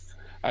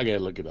gotta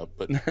look it up,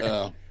 but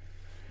I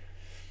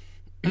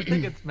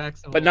think it's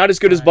Maximum. But not as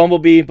good as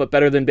Bumblebee, but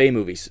better than Bay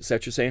movies. Is that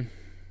what you're saying?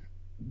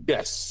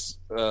 yes.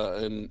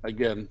 And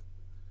again,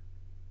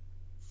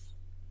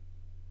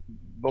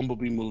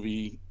 Bumblebee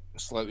movie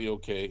slightly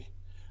okay,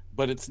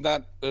 but it's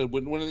not.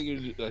 One of the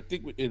things I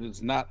think it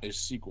is not a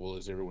sequel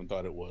as everyone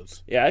thought it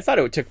was. Yeah, I thought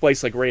it took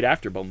place like right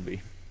after Bumblebee.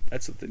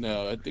 That's the thing.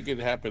 No, I think it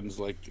happens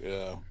like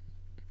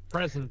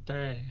present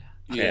day.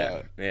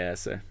 Yeah.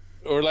 So.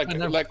 Or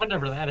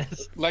whatever that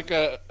is.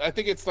 I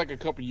think it's like a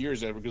couple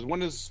years after, because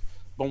when is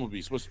Bumblebee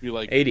supposed to be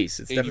like 80s?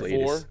 It's 84?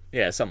 definitely 80s.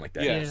 Yeah, something like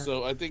that. Yeah,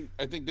 so I think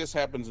this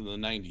happens in the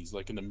 90s,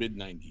 like in the mid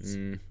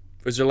 90s.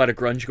 Was there a lot of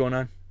grunge going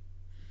on?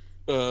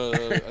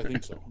 I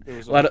think so. There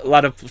was a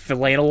lot of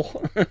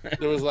flannel.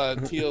 There was a lot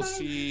of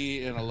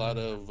TLC and a lot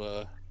of.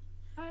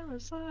 I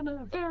was on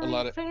a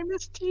very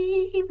famous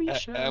TV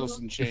show. Alice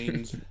in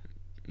Chains.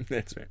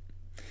 That's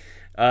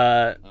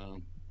right.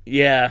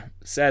 Yeah.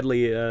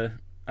 Sadly,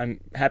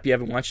 I'm happy I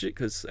haven't watched it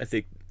because I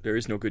think there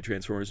is no good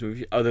Transformers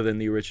movie other than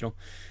the original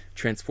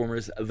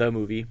Transformers the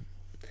movie.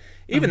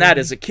 Even that,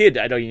 as a kid,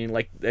 I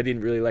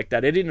didn't really like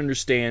that. I didn't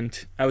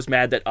understand. I was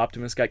mad that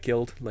Optimus got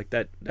killed. Like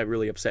that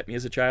really upset me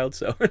as a child.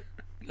 So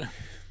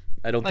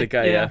I don't think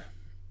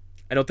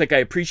I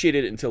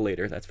appreciated it until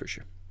later. That's for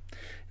sure.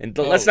 And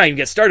let's not even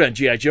get started on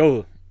G.I.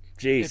 Joe.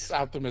 Jeez. It's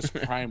Optimus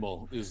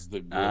Primal is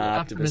the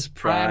Optimus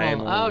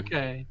Primal.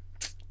 Okay.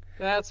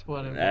 That's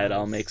what it was. That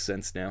all makes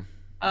sense now.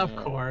 Of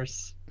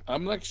course.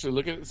 I'm actually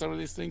looking at some of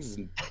these things,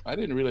 and I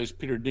didn't realize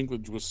Peter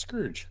Dinklage was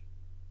Scourge.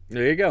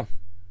 There you go.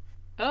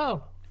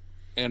 Oh.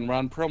 And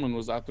Ron Perlman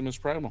was Optimus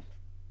Primal.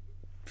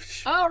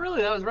 Oh,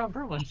 really? That was Ron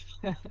Perlman.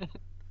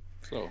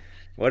 So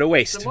what a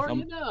waste. The more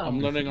you know. I'm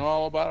learning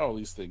all about all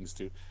these things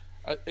too.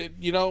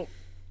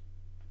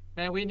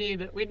 Man, we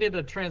need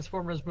a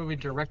Transformers movie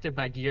directed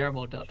by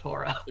Guillermo del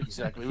Toro.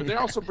 Exactly. But they're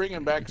also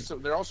bringing back. So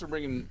they're also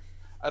bringing.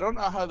 I don't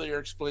know how they are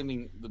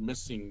explaining the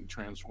missing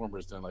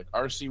Transformers. Then, like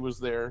RC was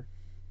there,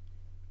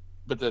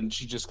 but then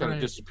she just kind of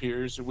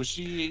disappears. Was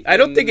she? I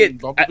don't think it.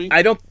 Bumblebee?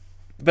 I don't.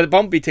 But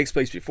Bumblebee takes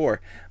place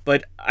before.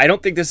 But I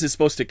don't think this is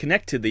supposed to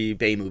connect to the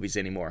Bay movies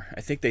anymore.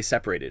 I think they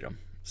separated them.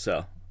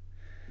 So.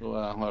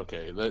 Well,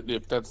 okay.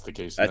 If that's the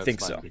case, I that's think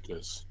fine so.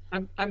 Because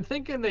I'm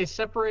thinking they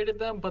separated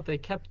them, but they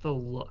kept the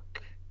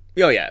look.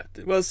 Oh yeah,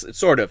 well,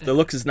 sort of. The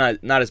look is not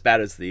as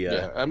bad as the.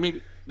 Yeah, I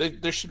mean,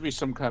 there should be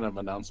some kind of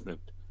announcement.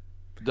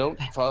 Don't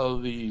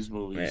follow these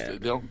movies. Yeah. They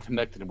don't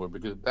connect anymore,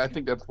 because I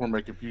think that's where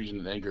my confusion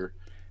and anger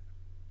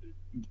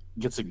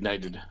gets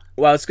ignited.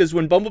 Well, it's because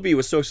when Bumblebee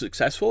was so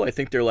successful, I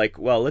think they're like,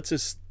 well, let's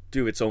just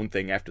do its own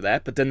thing after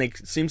that. But then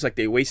it seems like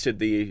they wasted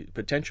the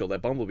potential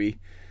that Bumblebee.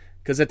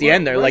 Because at the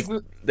end, they're like,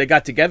 they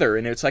got together,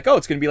 and it's like, oh,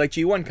 it's going to be like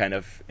G1 kind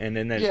of. And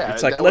then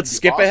it's like, let's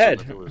skip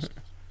ahead.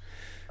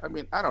 I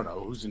mean, I don't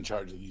know who's in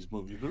charge of these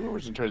movies, but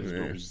whoever's in charge of these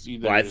movies,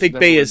 well, I think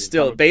Bay is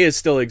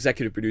still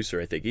executive producer.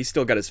 I think he's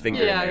still got his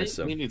finger in there.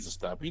 So he needs to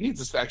stop. He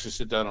needs to actually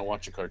sit down and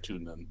watch a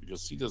cartoon then,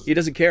 because he doesn't. He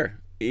doesn't care.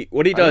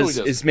 What he does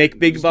is make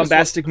big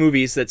bombastic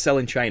movies that sell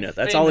in China.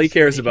 That's all he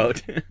cares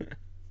about.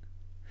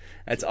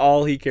 That's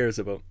all he cares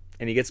about,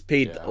 and he gets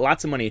paid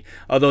lots of money.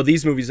 Although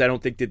these movies, I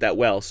don't think did that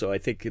well. So I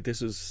think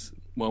this is.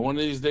 Well, one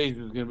of these days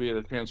he's going to be at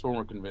a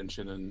Transformer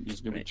convention, and he's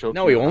going to be choking.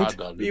 No, he on a won't. hot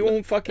dog. He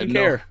won't fucking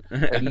care.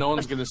 And no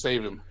one's going to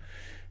save him.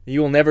 He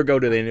will never go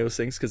to any of those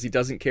things because he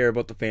doesn't care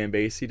about the fan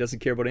base. He doesn't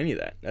care about any of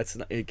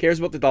that. He cares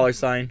about the dollar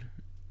sign.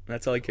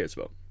 That's all he cares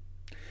about.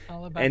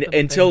 And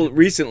until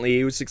recently,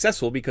 he was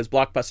successful because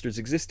Blockbusters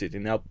existed,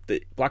 and now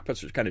the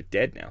Blockbusters kind of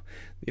dead now.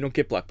 You don't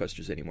get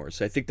Blockbusters anymore.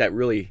 So I think that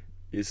really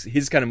is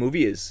his kind of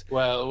movie is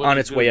on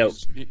its way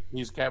out.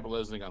 He's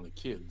capitalizing on the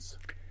kids.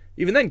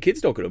 Even then,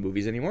 kids don't go to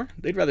movies anymore.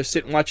 They'd rather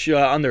sit and watch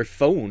on their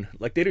phone.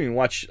 Like, they don't even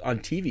watch on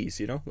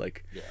TVs, you know?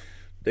 Like,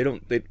 they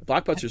don't.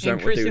 Blockbusters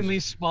aren't what they... Increasingly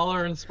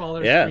smaller and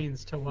smaller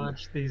screens to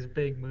watch these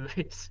big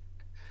movies.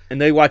 And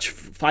they watch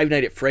Five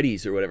Nights at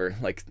Freddy's or whatever.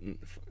 Like,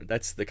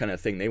 that's the kind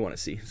of thing they want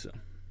to see, so...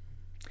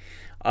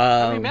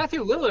 I mean,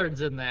 Matthew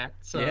Lillard's in that,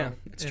 so... Yeah,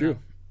 it's true.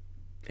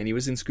 And he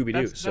was in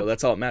Scooby-Doo, so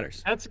that's all that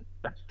matters.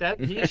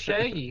 He's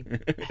Shaggy.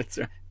 That's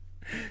right.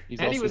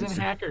 And he was in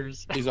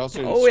Hackers. He's also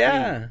in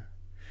Scream.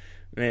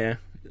 Yeah.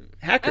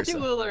 Hackers.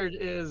 Matthew Lillard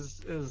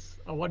is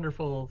a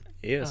wonderful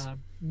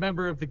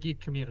member of the geek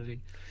community.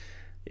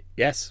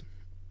 Yes.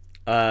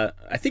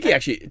 I think he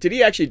actually...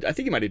 I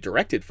think he might have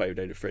directed Five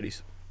Nights at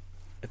Freddy's.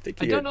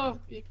 I don't know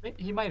if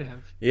he might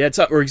have. Yeah,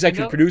 or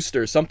executive produced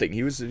or something.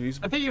 He was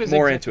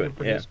more into it.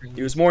 Yeah,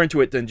 he was more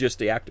into it than just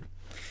the actor.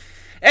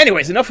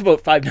 Anyways, enough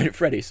about Five Nights at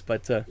Freddy's.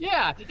 But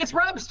yeah, it's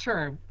Rob's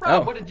turn.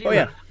 Rob, what did you? Oh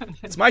yeah,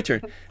 it's my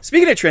turn.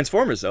 Speaking of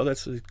Transformers, though,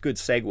 that's a good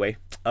segue.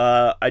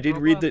 I did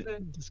read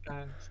the.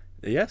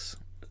 Yes,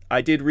 I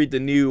did read the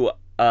new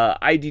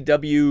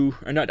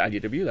IDW, or not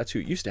IDW. That's who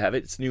used to have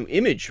it. It's new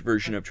Image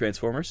version of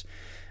Transformers.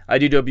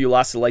 IDW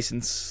lost the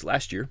license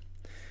last year.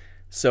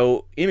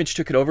 So Image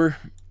took it over,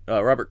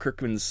 Robert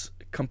Kirkman's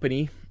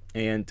company,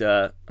 and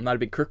I'm not a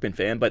big Kirkman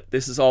fan, but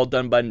this is all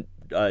done by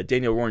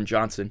Daniel Warren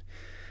Johnson,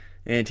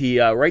 and he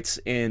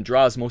writes and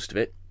draws most of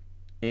it,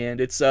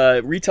 and it's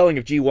a retelling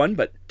of G1,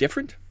 but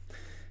different.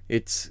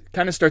 It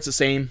kind of starts the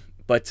same,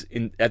 but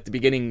at the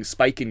beginning,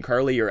 Spike and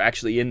Carly are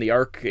actually in the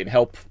Ark and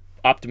help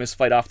Optimus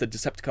fight off the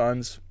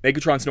Decepticons.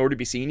 Megatron's nowhere to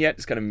be seen yet.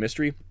 It's kind of a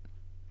mystery.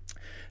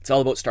 It's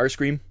all about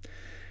Starscream,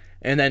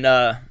 and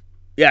then...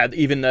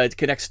 even it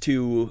connects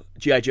to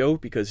G.I. Joe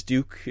because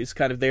Duke is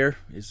kind of there.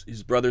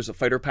 His brother's a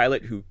fighter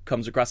pilot who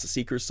comes across the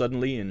Seekers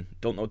suddenly and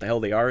don't know what the hell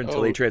they are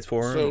until they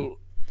transform. So,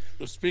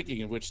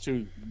 speaking of which,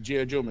 too,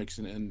 G.I. Joe makes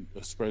a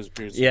surprise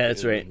appearance. Yeah,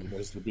 that's right.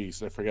 As the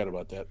Beast. I forgot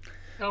about that.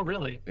 Oh,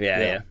 really?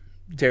 Yeah.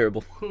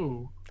 Terrible.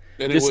 Who?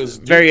 And this it was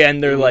very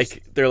end. They're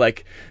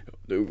like,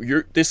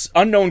 you're this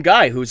unknown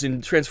guy who's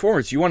in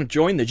Transformers. You want to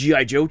join the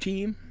G.I. Joe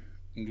team?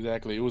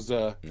 Exactly. It was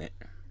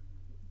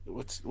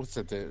What's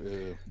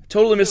that?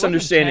 Total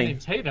misunderstanding. It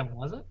wasn't Channing Tatum,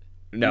 was it?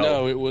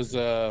 No, it was.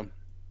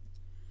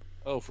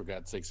 Oh, for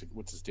God's sakes!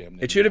 What's his damn name?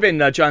 It should have been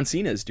John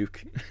Cena's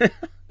Duke.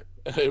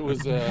 It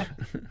was.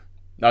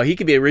 No, he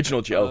could be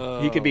original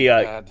Joe. He could be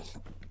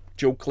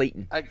Joe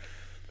Clayton.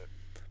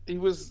 He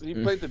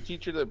played the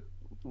teacher that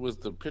was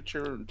the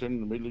pitcher, turned into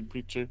the major league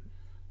pitcher.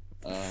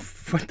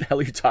 What the hell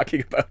are you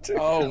talking about?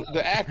 Oh,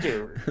 the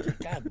actor.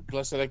 God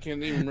bless it! I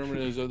can't even remember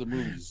his other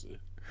movies.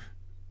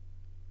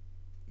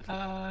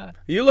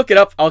 You look it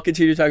up. I'll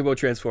continue to talk about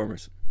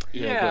Transformers.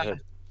 Yeah.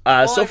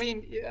 Well, So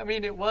I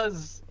mean, it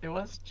was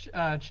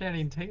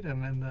Channing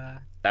Tatum and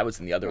that was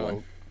in the other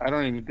one. I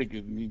don't even think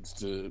it needs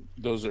to.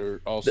 Those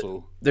are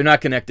also. They're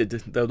not connected.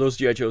 Those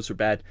G.I. Joes are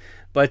bad.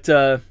 But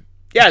yeah,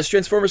 it's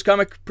Transformers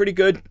comic, pretty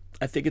good.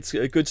 I think it's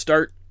a good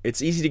start.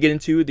 It's easy to get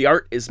into. The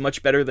art is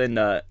much better than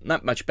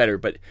not much better,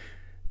 but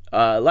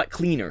a lot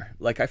cleaner.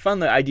 Like I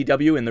found the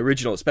IDW and the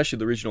original, especially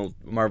the original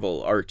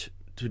Marvel art,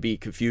 to be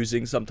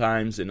confusing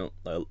sometimes and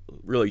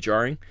really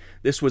jarring.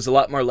 This was a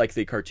lot more like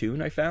the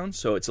cartoon I found,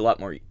 so it's a lot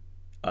more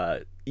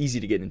easy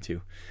to get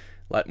into,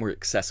 a lot more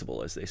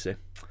accessible, as they say.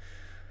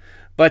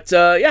 But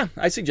yeah,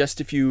 I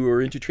suggest if you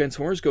are into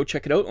Transformers, go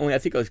check it out. Only I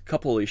think a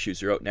couple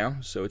issues are out now,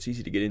 so it's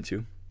easy to get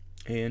into.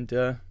 And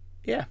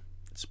yeah,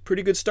 it's a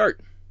pretty good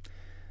start.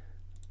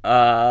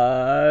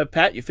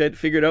 Pat, you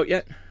figured out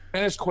yet?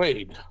 Dennis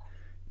Quaid.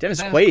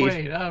 Dennis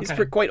Quaid. Okay.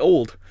 He's quite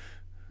old.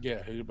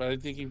 Yeah, but I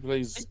think he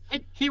plays.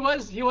 He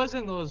was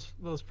in those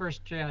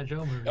first G.I.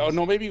 Joe movies. Oh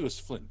no, maybe it was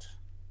Flint.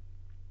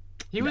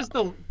 He was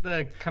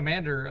the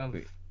commander of.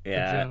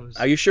 Yeah. The Joes.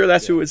 Are you sure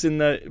that's who was in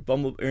the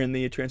Bumble or in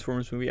the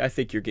Transformers movie? I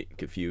think you're getting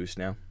confused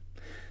now.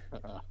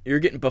 You're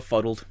getting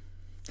befuddled.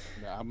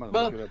 Nah, I'm gonna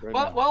look it up right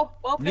now. Well,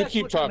 you Pat's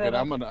keep talking.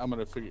 up, I'm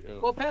gonna figure it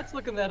out. Well, Pat's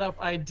looking that up.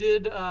 I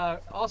did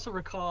also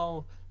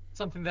recall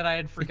something that I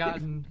had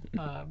forgotten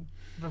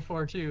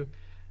before too.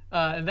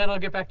 And then I'll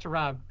get back to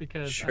Rob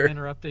because Sure. I'm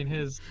interrupting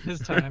his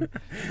time.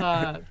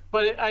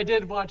 But I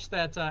did watch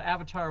that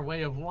Avatar: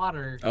 Way of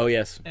Water. Oh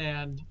yes.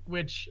 And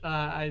which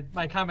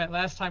my comment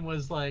last time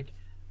was like,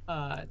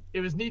 it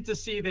was neat to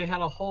see they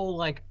had a whole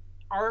like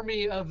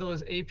army of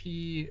those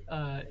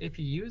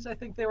APUs, I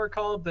think they were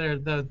called. They're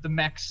the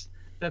mechs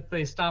that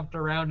they stomped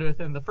around with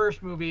in the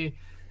first movie,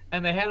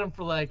 and they had them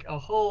for like a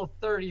whole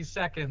 30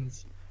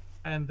 seconds,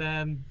 and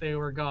then they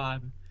were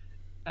gone.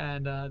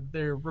 And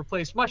they're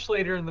replaced much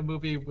later in the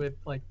movie with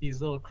like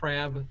these little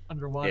crab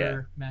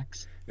underwater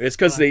mechs. It's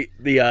because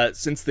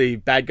since the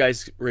bad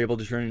guys were able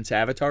to turn into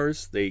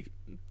avatars, the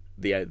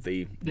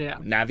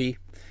Navi,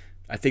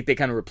 I think they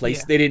kind of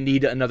replaced. They didn't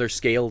need another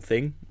scale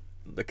thing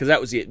because that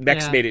was the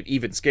mechs made it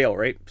even scale,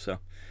 right? So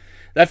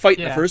that fight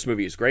in the first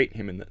movie is great.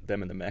 Him and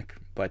them in the mech,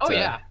 but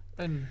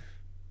and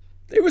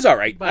it was all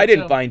right. But, I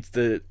didn't mind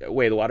the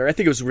Way of the Water. I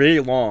think it was really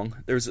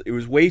long. It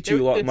was way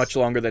too long, much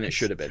longer than it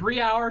should have been.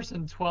 3 hours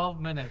and 12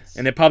 minutes.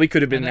 And it probably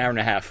could have been an hour and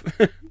a half.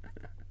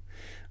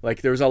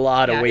 Like there was a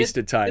lot of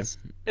wasted time.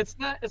 It's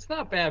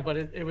not bad, but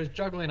it was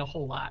juggling a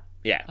whole lot.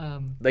 Yeah.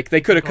 Like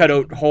they could have cut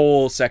out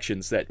whole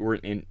sections that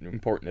weren't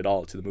important at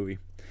all to the movie.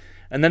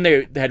 And then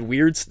they had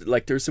weird,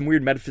 like there's some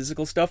weird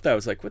metaphysical stuff that I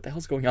was like, what the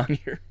hell's going on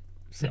here?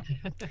 So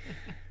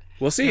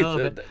we'll see.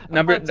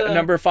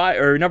 Number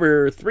 5 or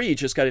number 3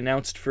 just got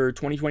announced for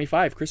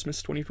 2025,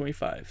 Christmas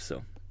 2025.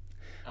 So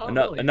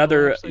really?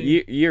 another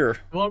year. It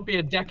won't be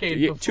a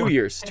decade. 2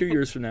 years. 2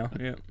 years from now.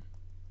 Yeah.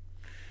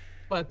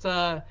 But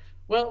the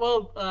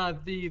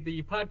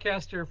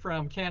podcaster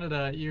from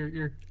Canada,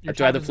 your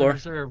time is floor.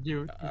 Reserved.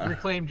 You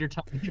reclaimed your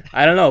time.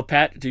 I don't know,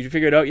 Pat. Did you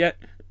figure it out yet?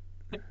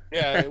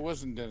 Yeah, it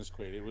wasn't Dennis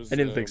Quaid. It was I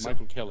didn't think so.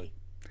 Michael Kelly.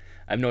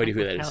 I have no idea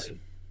who that is.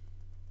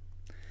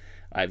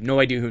 I have no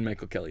idea who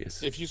Michael Kelly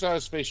is. If you saw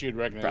his face, you'd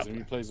recognize him.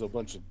 He plays a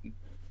bunch of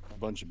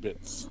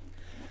bits.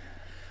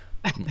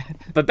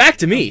 But back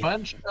to me. A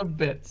bunch of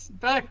bits.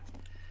 Back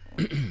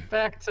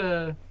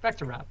to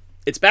Rob.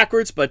 It's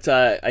backwards, but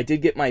I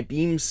did get my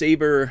Beam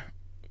Saber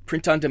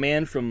print on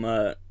demand from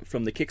the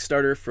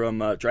Kickstarter from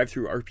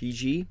Drive-Thru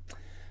RPG.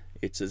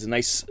 It's a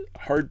nice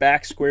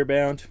hardback, square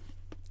bound,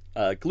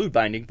 glued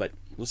binding, but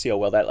we'll see how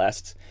well that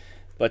lasts.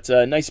 But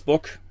nice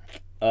book.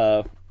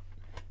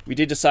 We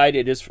did decide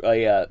it is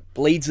a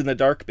Blades in the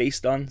Dark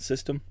based on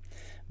system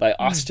by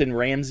Austin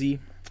Ramsey.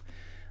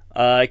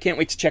 I can't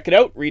wait to check it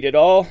out, read it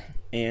all,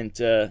 and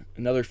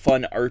another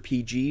fun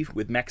RPG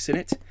with mechs in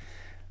it.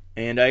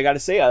 And I got to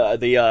say,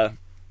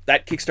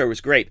 that Kickstarter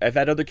was great. I've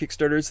had other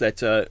Kickstarters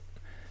that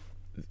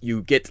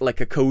you get like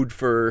a code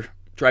for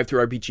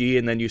Drive-Thru RPG,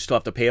 and then you still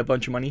have to pay a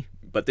bunch of money.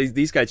 But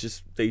these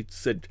guys they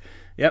said,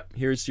 "Yep,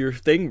 here's your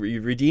thing. You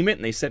redeem it,"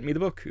 and they sent me the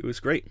book. It was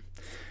great.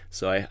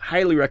 So I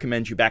highly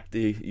recommend you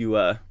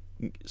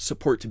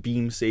support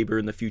Beam Saber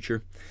in the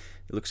future.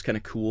 It looks kind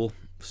of cool.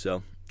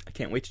 So I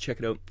can't wait to check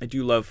it out. I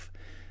do love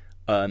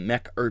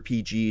mech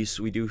RPGs.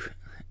 We do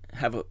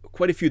have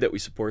quite a few that we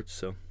support.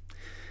 So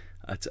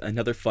that's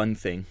another fun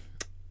thing.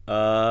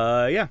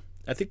 Yeah,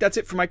 I think that's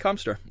it for my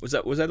Comstar. Was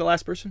I the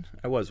last person?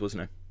 I was,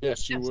 wasn't I?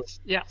 Yes, you were.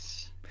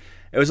 Yes.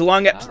 It was a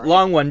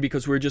long one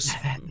because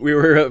we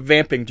were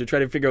vamping to try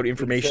to figure out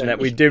information that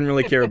we didn't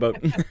really care about.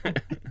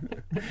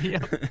 Yeah.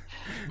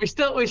 We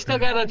still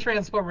got a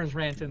Transformers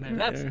rant in there.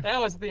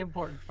 That was the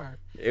important part.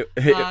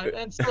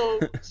 And so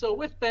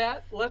with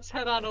that, let's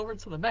head on over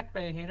to the Mech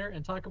Bayhaner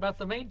and talk about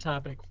the main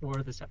topic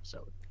for this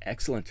episode.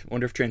 Excellent.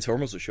 Wonder if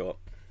Transformers will show up.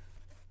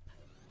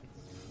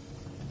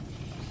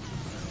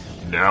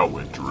 Now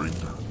entering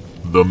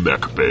the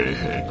Mech Bay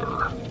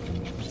Hangar.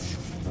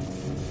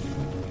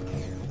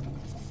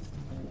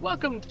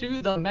 Welcome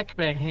to the Mech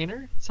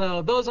Bayhaner.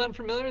 So those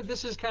unfamiliar,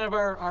 this is kind of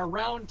our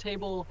round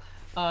table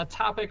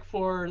topic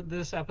for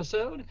this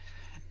episode.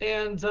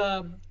 And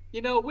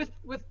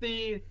with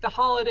the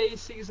holiday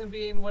season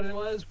being what it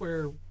was,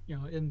 where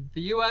in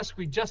the U.S.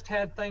 we just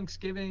had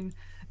Thanksgiving,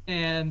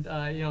 and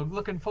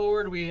looking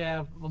forward, we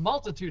have a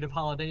multitude of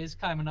holidays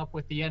coming up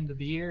with the end of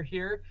the year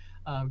here.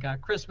 We've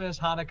got Christmas,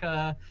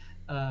 Hanukkah,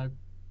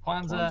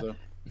 Kwanzaa,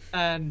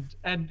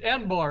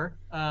 and more.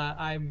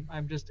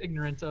 I'm just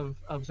ignorant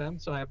of them,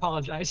 so I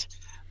apologize.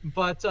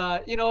 But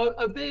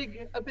a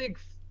big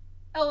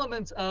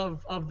element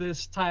of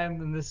this time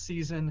and this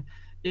season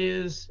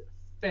is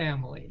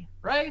family,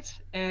 right?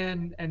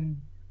 And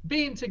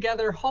being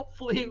together,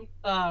 hopefully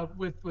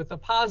with a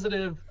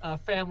positive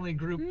family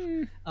group,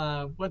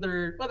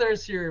 whether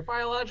it's your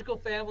biological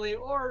family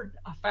or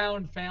a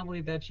found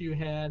family that you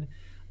had.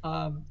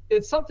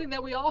 It's something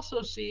that we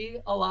also see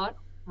a lot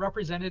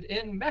represented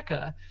in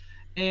Mecca.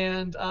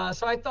 And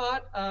so I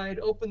thought I'd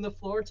open the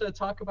floor to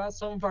talk about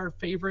some of our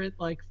favorite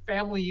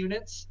family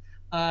units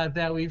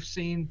that we've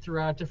seen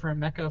throughout different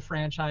Mecca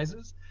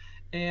franchises,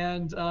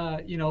 and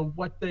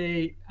what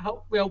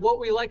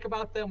we like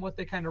about them, what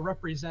they kind of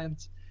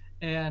represent,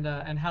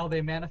 and how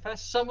they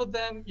manifest. Some of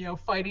them,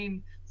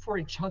 fighting for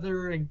each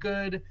other and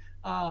good.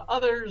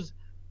 Others,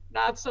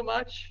 not so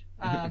much.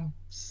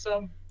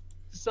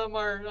 Some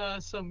are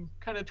some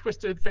kind of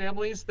twisted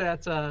families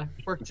that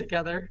work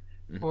together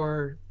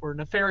for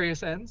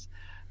nefarious ends,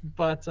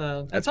 but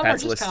and some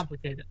Pat's are just list.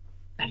 complicated.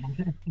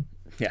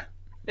 Yeah.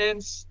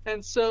 And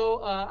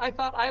so I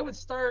thought I would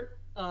start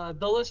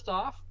the list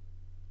off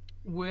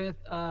with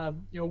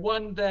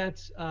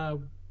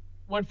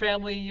one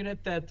family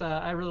unit that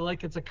I really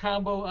like. It's a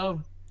combo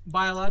of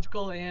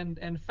biological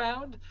and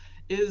found,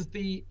 is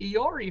the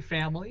Iori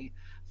family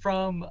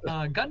from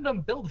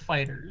Gundam Build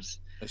Fighters.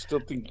 I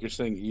still think you're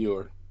saying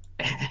Eeyore.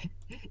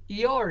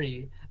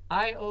 Iori,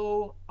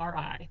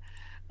 Iori.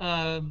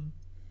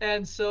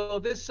 And so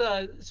this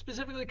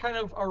specifically kind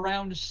of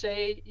around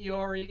Sei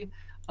Iori,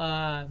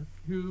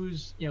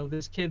 who's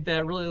this kid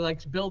that really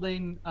likes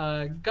building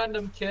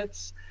Gundam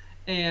kits.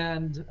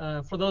 And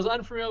for those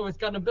unfamiliar with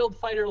Gundam Build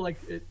Fighter,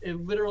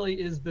 it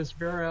literally is this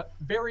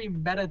very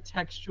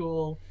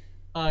meta-textual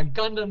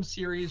Gundam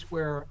series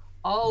where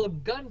all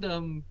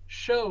Gundam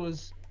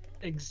shows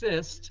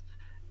exist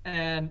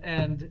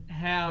and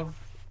have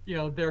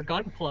their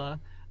Gunpla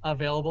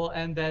available,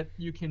 and that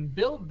you can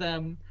build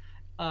them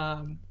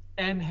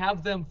and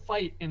have them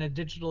fight in a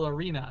digital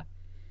arena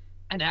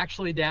and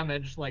actually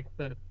damage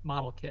the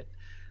model kit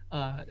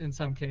in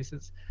some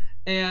cases.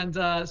 And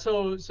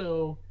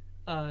so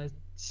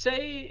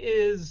Sei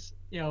is,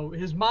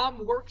 his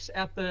mom works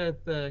at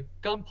the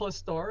Gunpla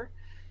store,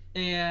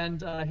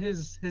 and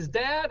his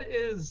dad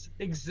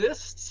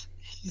exists.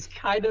 He's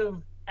kind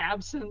of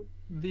absent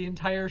the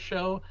entire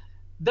show.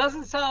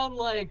 Doesn't sound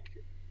like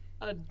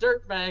a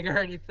dirtbag or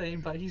anything,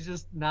 but he's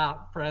just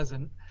not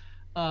present.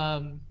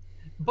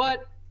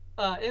 But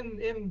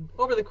in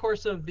over the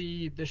course of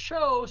the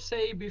show,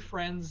 Sei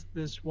befriends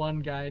this one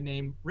guy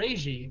named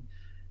Reiji.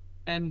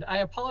 And I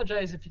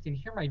apologize if you can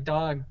hear my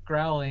dog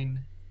growling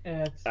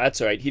at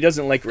That's all right. He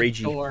doesn't like the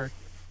Reiji. door.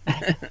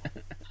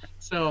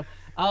 So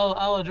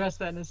I'll address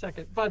that in a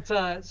second. But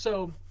the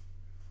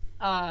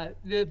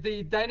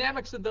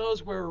dynamics of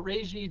those, where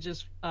Reiji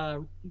just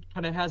kind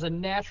of has a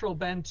natural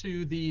bend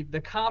to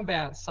the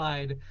combat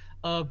side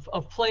of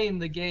playing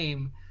the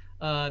game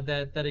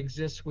that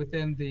exists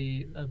within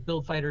the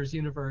Build Fighters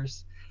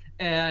universe.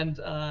 And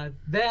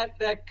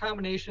that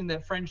combination,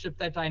 that friendship,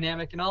 that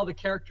dynamic, and all the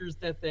characters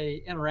that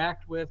they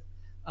interact with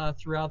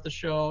throughout the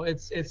show,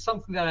 it's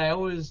something that I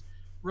always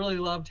really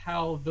loved,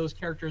 how those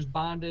characters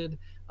bonded.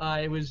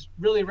 It was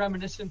really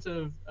reminiscent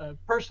of a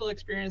personal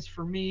experience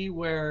for me,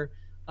 where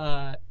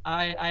I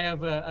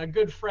have a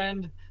good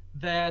friend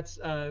that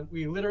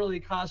we literally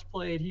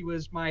cosplayed. He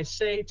was my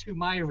Sei to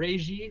my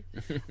Reiji,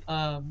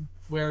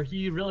 where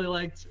he really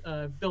liked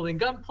building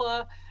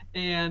Gunpla,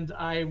 and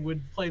I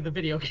would play the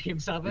video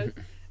games of it.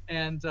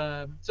 And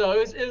so it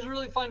was a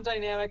really fun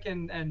dynamic,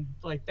 and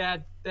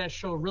that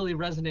show really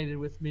resonated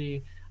with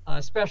me,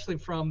 especially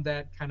from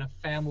that kind of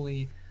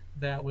family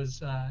that was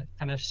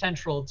kind of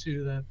central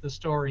to the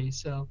story.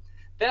 So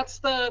that's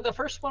the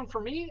first one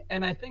for me,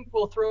 and I think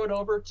we'll throw it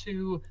over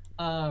to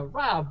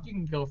Rob. You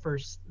can go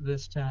first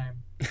this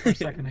time, or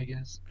second, I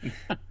guess.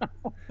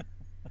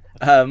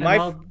 I'll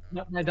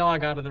let my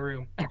dog out of the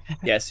room.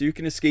 Yeah, so you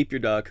can escape your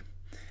dog.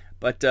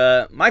 But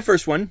my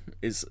first one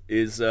is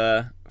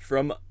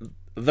from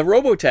the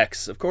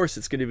Robotechs. Of course,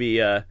 it's going to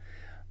be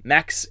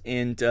Max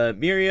and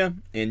Miria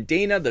and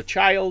Dana, the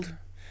child.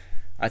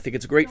 I think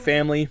it's a great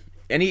family.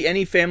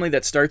 Any family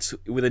that starts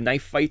with a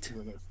knife fight.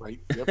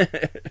 Yep.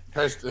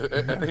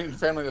 Any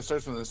family that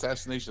starts with an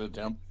assassination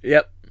attempt.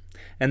 Yep.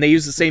 And they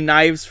use the same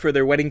knives for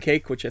their wedding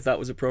cake, which I thought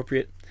was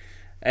appropriate.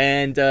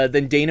 And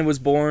then Dana was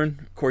born.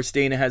 Of course,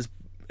 Dana has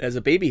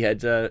a baby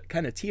head,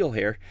 kind of teal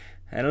hair.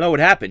 I don't know what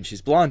happened.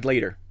 She's blonde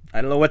later.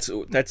 I don't know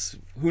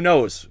who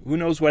knows? Who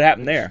knows what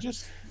happened there? It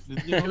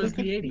was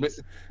the 80s.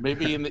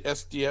 Maybe in the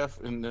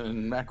SDF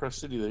in Macro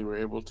City,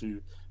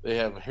 they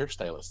have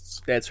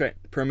hairstylists. That's right.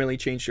 Permanently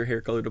changed her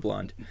hair color to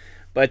blonde.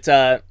 But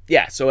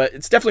yeah, so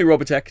it's definitely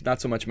Robotech,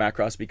 not so much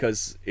Macross,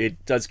 because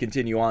it does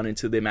continue on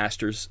into the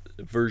Masters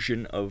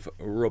version of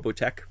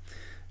Robotech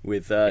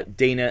with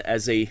Dana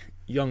as a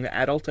young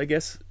adult, I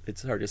guess.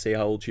 It's hard to say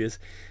how old she is.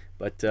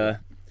 But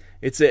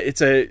it's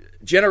a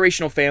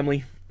generational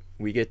family.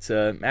 We get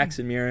Max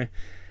and Mira.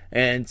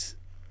 And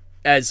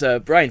as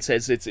Brian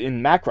says, it's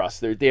in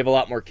Macross. They have a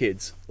lot more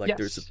kids. Like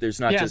there's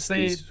not just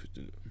these...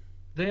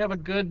 They have a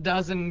good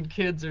dozen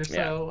kids or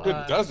so.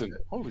 Good dozen.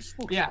 Holy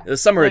smokes. Yeah.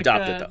 Some are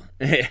adopted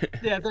though.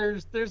 Yeah,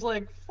 there's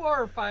like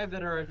 4 or 5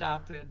 that are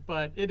adopted,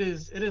 but it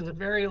is a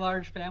very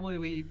large family.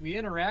 We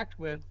interact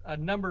with a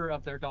number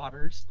of their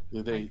daughters.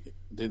 Did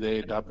they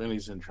adopt any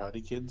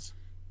Zentradi kids?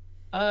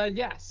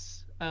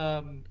 Yes.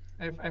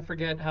 I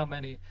forget how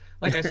many.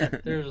 Like I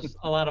said, there's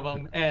a lot of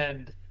them,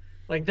 and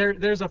like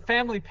there's a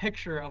family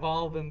picture of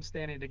all of them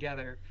standing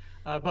together.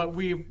 But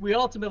we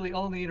ultimately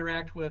only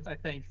interact with, I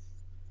think,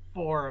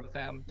 4 of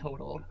them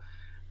total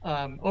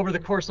over the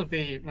course of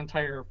the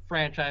entire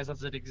franchise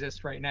as it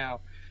exists right now.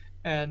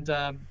 And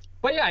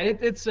but yeah,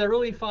 it's a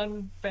really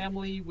fun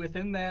family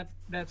within that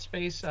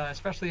space,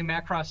 especially in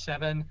Macross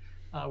 7,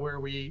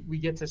 where we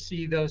get to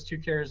see those 2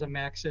 characters of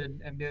Max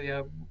and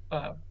Amelia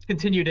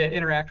continue to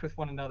interact with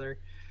one another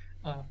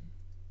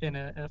in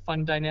a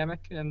fun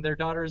dynamic, and their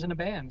daughter is in a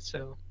band,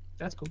 so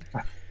that's cool.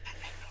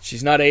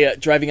 She's not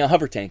driving a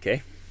hover tank, eh?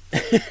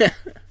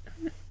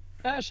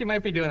 She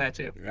might be doing that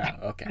too.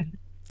 Oh, okay.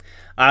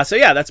 So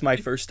yeah, that's my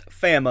first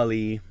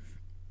family.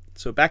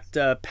 So back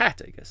to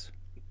Pat, I guess.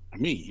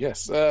 Me,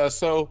 yes.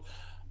 So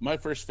my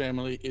first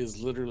family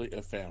is literally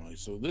a family.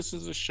 So this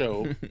is a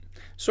show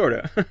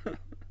Sorta.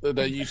 that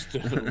I used to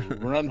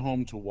run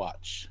home to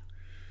watch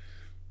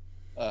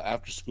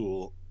after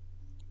school,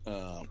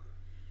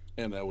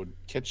 and I would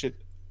catch it.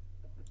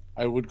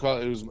 I would call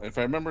it was, if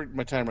I remember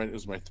my time right, it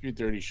was my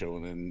 3:30 show,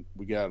 and then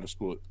we got out of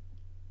school at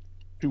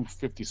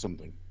 2:50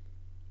 something.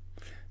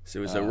 So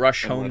it was a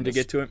rush home to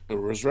get to it? It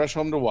was rush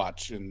home to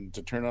watch and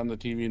to turn on the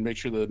TV and make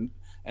sure the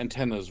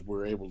antennas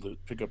were able to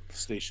pick up the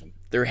station.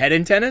 Their head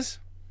antennas?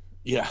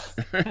 Yeah.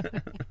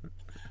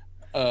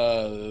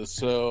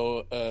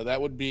 So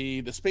that would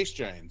be the Space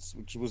Giants,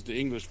 which was the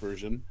English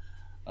version,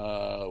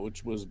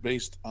 which was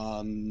based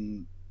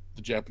on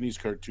the Japanese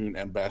cartoon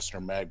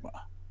Ambassador Magma.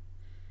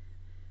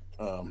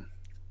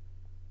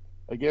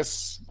 I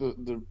guess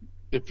the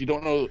if you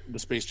don't know the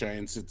Space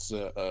Giants, it's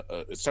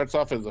it starts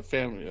off as a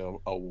family,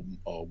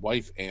 a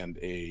wife and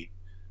a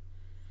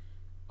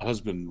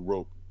husband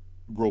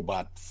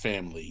robot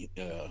family.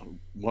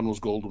 One was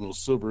gold, one was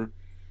silver,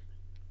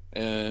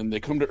 and they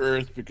come to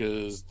Earth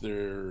because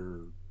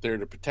they're there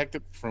to protect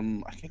it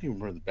from, I can't even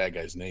remember the bad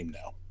guy's name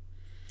now.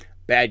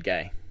 Bad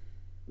guy.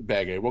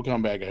 We'll call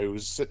him bad guy,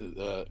 who's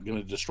going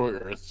to destroy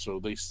Earth. So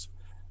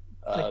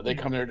they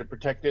come there to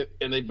protect it,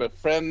 and they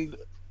befriend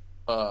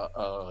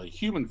a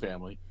human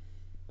family.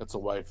 That's a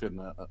wife and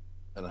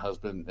a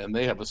husband, and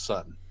they have a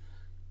son.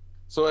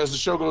 So as the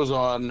show goes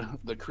on,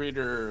 the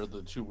creator of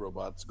the 2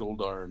 robots,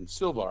 Goldar and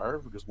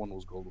Silvar, because one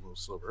was gold and one was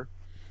silver.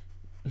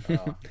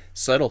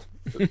 Subtle.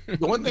 The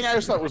one thing I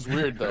always thought was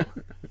weird, though,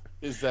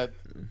 is that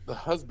the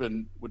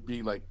husband would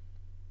be like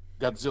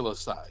Godzilla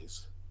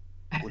size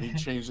when he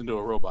changed into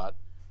a robot,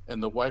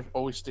 and the wife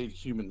always stayed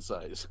human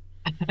size.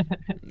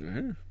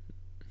 Mm-hmm.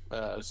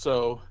 The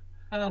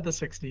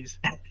 60s.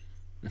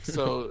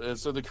 So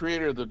the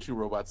creator of the 2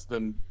 robots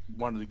then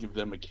wanted to give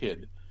them a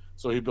kid.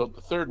 So he built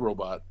the 3rd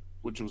robot,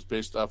 which was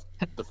based off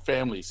the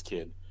family's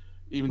kid,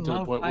 even to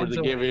the point where they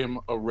gave him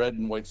a red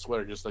and white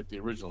sweater, just like the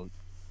original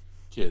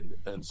kid.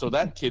 And so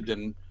that kid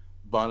then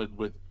bonded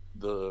with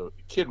the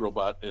kid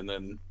robot, and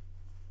then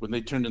when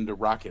they turned into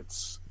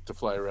rockets to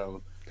fly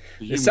around.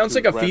 It sounds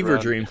like a fever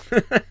dream.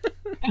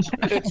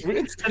 It's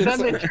and then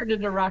they turned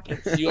into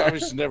rockets. You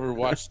obviously never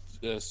watched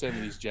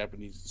 60s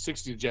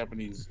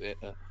Japanese.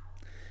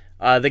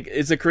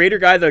 Is the creator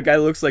guy the guy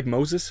that looks like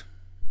Moses?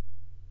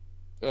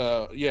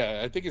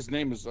 Yeah, I think his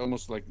name is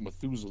almost like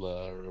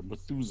Methuselah or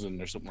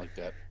Methusen or something like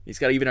that. He's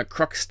got even a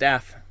crux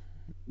staff.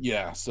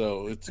 Yeah,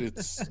 so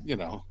it's you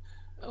know.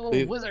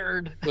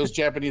 Wizard. Those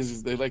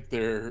Japanese, they like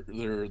their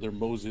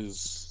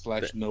Moses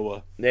 /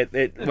 Noah.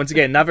 They, once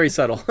again, not very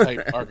subtle.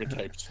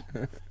 Archetypes.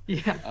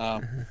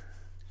 Yeah.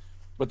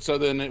 But so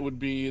then it would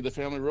be the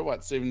family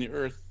robot saving the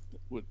Earth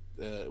with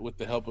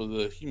the help of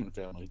the human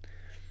family.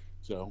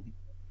 So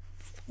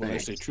when I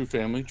say true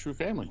family, true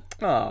family.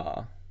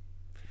 Aw.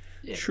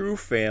 Yeah. True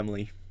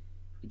family.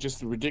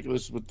 Just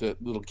ridiculous with the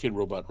little kid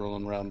robot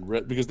rolling around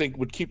red, because they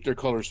would keep their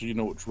colors so you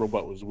know which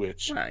robot was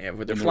which. Yeah,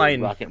 but they're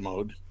flying rocket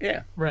mode.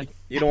 Yeah, right.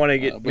 You don't want to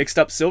get mixed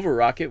up Silver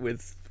Rocket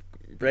with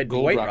red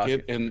Gold and white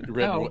rocket and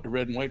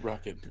red and white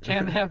rocket.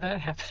 Can't have that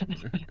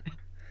happen.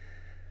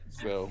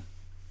 So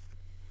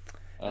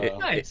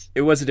nice.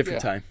 It was a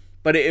different time,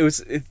 but it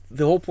was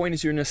the whole point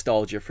is your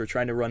nostalgia for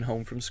trying to run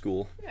home from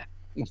school.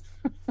 Yeah.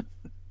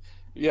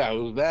 Yeah, it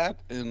was that,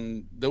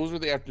 and those were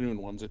the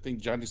afternoon ones. I think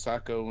Johnny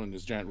Sacco and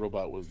his giant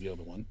robot was the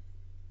other one.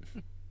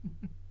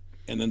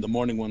 And then the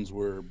morning ones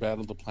were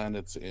Battle of the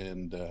Planets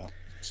and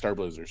Star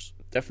Blazers.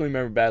 Definitely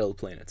remember Battle of the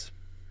Planets.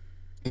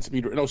 And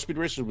Speed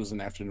Racer was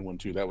an afternoon one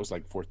too. That was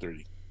like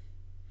 4:30.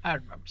 I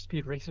remember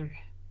Speed Racer.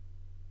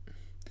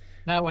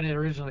 Not when it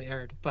originally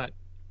aired, but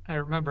I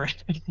remember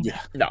it.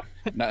 Yeah. No.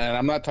 And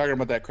I'm not talking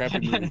about that crappy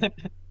movie.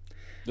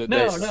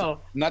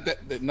 No. Not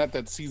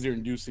that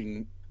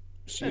seizure-inducing.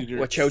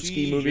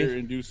 Wachowski movie.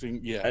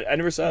 Seizure-inducing. Yeah. I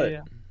never saw it.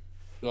 Yeah.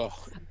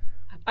 Oh,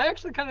 I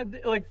actually kind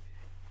of like.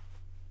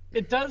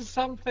 It does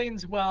some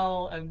things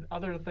well and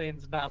other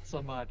things not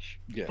so much.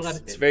 yes. But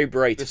It's very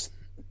bright.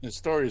 The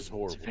story is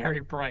horrible. it's very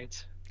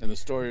bright. And the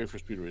story for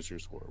Speed Racer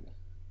is horrible.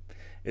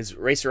 Is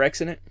Racer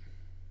X in it?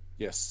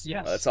 Yes.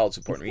 Yes. That's all it's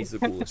important. He's the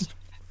coolest.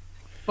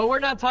 But we're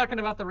not talking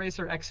about the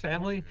Racer X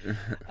family.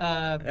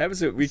 That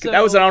was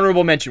an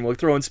honorable mention. We'll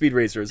throw in Speed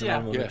Racer as an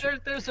honorable mention.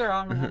 There's our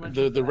honorable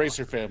mention. The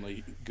Racer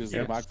family, because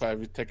Yeah. the Mach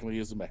 5 technically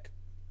is a mech.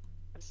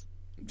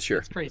 Sure.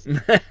 It's crazy.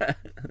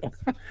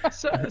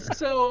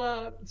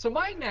 So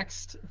my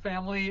next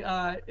family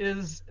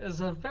is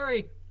a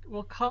very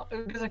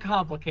is a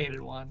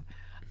complicated one.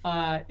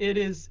 It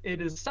is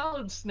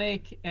Solid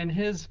Snake and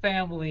his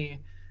family,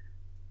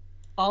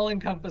 all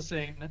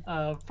encompassing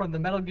from the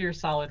Metal Gear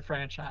Solid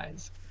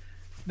franchise.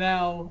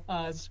 Now,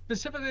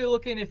 specifically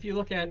if you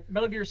look at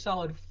Metal Gear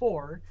Solid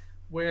 4,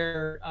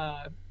 where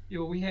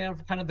we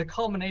have kind of the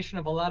culmination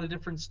of a lot of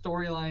different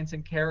storylines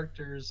and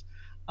characters.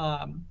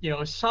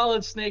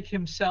 Solid Snake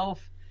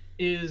himself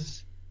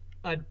is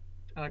a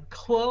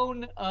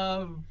clone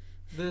of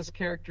this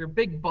character,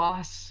 Big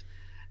Boss,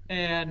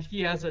 and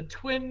he has a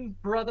twin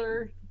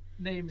brother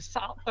named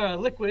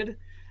Liquid,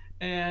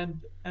 and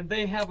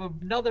they have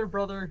another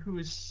brother who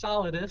is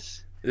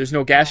Solidus. There's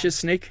no gaseous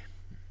snake?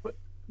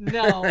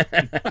 No,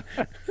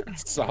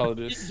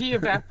 Solidus. he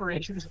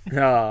evaporates.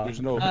 Oh.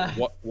 There's no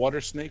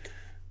water snake.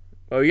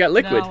 Oh, you got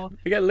liquid. No.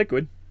 You got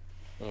liquid.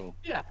 Oh.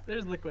 Yeah,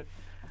 there's Liquid.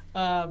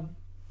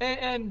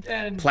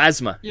 And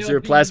Plasma. Is there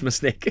a plasma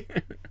snake?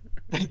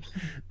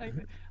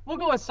 we'll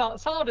go with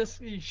Solidus.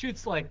 He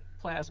shoots like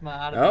plasma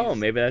out of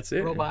these Maybe that's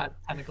it. robot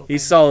tentacle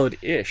He's things.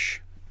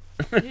 solid-ish.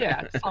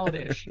 Yeah,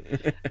 solid-ish.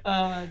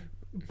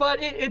 But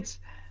it's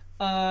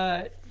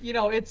a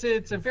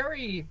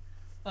very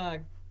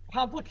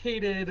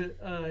complicated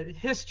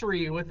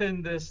history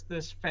within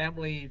this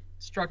family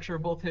structure.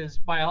 Both his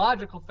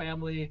biological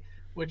family,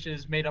 which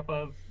is made up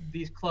of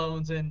these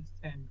clones and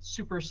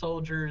super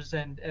soldiers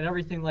and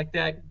everything like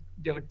that,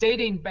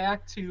 dating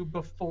back to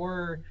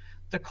before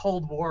the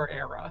Cold War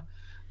era,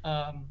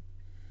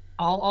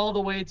 all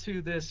the way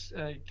to this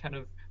kind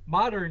of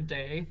modern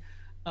day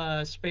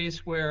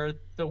space where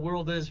the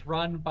world is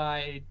run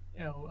by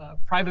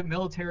private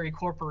military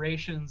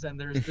corporations, and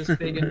there's this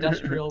big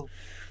industrial.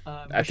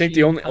 I think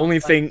the only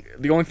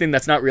thing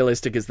that's not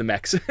realistic is the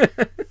mechs.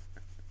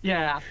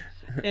 Yeah,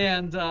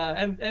 and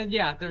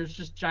yeah, there's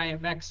just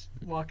giant mechs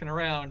walking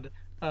around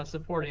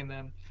supporting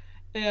them,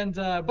 and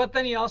but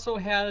then he also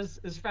has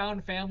his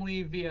found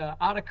family via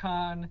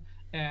Otacon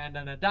and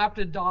an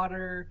adopted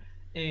daughter,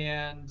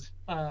 and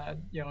a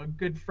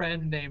good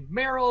friend named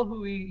Meryl,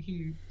 who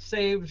he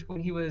saved when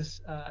he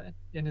was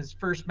in his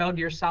first Metal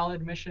Gear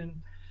Solid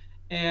mission,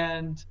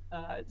 and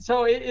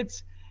so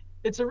it's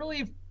a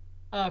really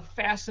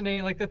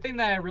fascinating. Like, the thing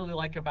that I really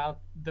like about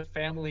the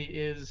family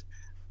is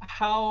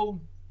how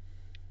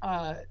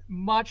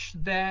much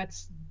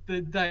that's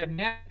the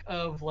dynamic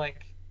of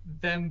like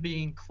them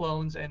being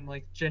clones and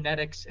like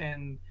genetics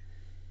and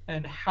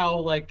how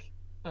like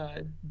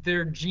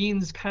their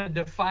genes kind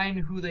of define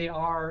who they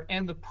are,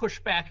 and the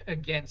pushback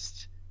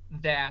against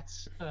that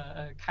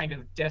kind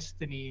of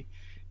destiny,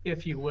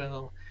 if you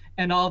will,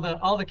 and all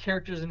the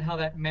characters and how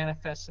that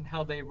manifests and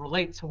how they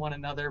relate to one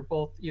another,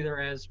 both either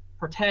as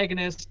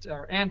protagonist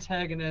or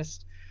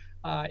antagonist.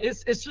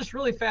 It's just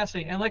really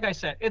fascinating, and like I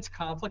said, it's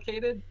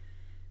complicated.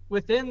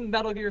 Within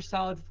Metal Gear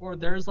Solid 4,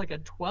 there's like a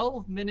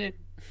 12-minute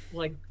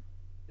like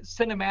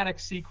cinematic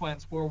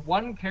sequence where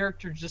one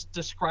character just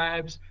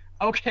describes,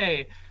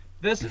 okay,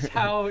 this is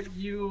how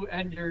you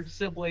and your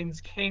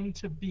siblings came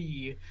to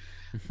be,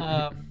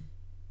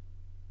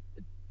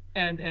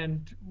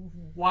 and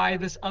why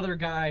this other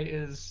guy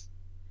is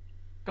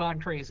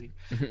gone crazy.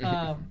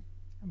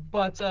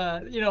 But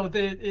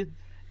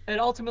it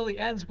ultimately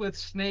ends with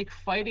Snake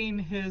fighting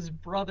his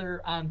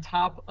brother on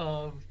top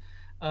of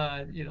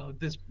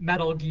this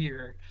Metal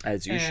Gear,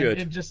 as you should,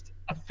 and just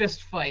a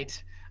fist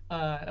fight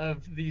of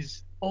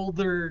these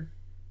older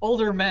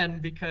men,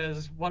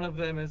 because one of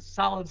them is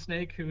Solid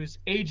Snake, who's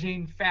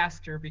aging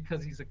faster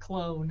because he's a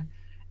clone,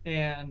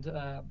 and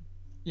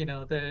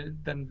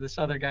then this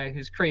other guy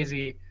who's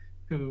crazy,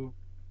 who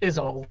is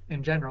old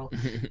in general.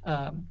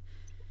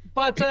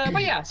 But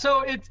yeah,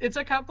 so it's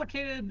a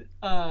complicated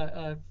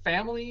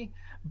family,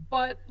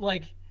 but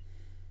like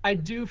I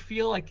do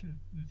feel like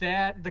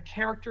that the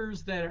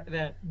characters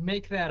that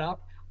make that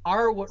up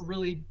are what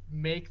really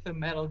make the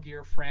Metal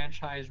Gear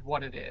franchise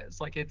what it is.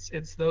 Like it's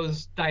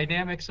those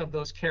dynamics of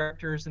those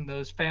characters and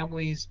those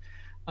families,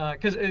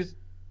 because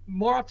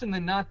more often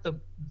than not, the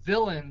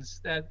villains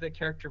that the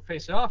character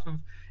faces off of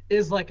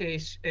is like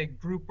a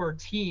group or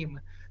team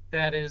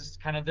that is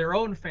kind of their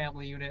own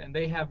family unit, and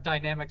they have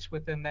dynamics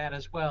within that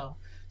as well.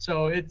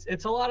 So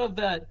it's a lot of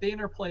the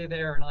interplay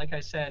there, and like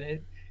I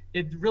said,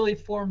 it really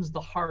forms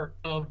the heart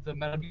of the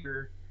Metal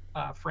Gear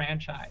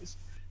franchise.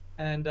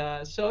 And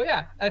so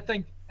yeah, I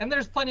think, and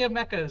there's plenty of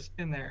mechas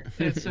in there.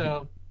 It's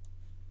to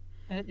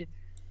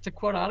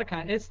quote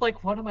Otacon, it's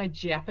like one of my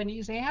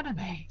Japanese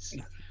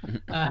animes.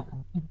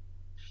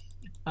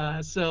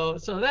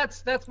 So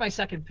that's my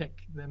second pick,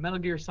 the Metal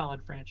Gear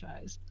Solid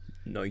franchise.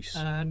 Nice.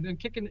 And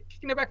kicking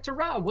it back to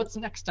Rob, what's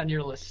next on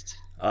your list?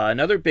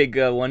 Another big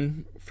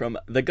one from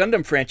the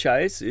Gundam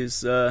franchise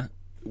is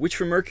Witch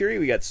from Mercury.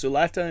 We got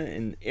Sulata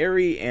and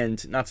Eri,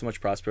 and not so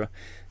much Prospera.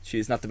 She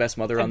is not the best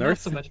mother on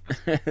earth.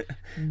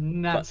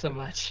 Not so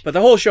much. But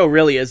the whole show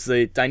really is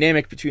the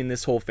dynamic between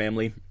this whole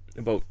family,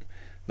 about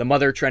the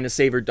mother trying to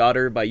save her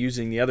daughter by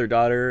using the other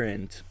daughter,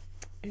 and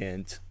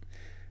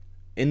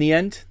in the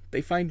end,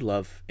 they find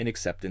love and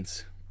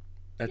acceptance.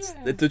 That's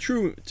the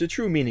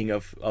true meaning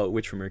of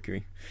Witch from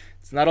Mercury.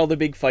 It's not all the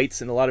big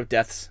fights and a lot of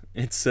deaths.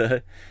 It's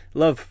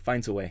love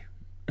finds a way.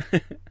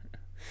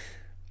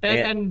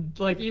 and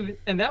like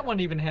that one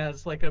even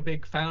has like a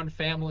big found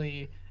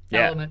family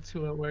element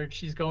to it, where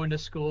she's going to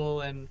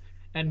school and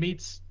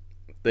meets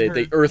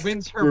the Earth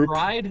wins her group,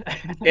 bride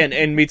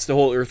and meets the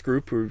whole Earth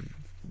group, who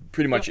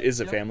pretty much is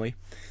a family.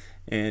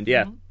 And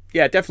yeah,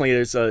 definitely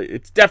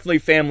it's definitely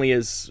family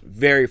is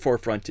very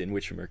forefront in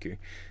Witch from Mercury.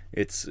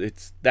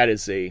 That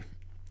is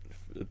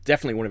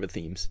definitely one of the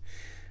themes.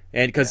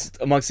 And because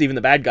amongst even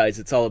the bad guys,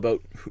 it's all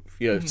about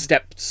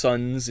step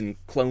sons and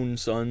clone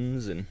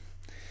sons, and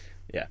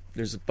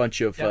there's a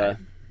bunch of a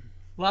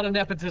lot of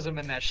nepotism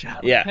in that show.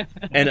 Yeah,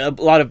 and a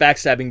lot of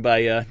backstabbing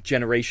by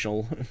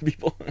generational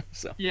people.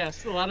 So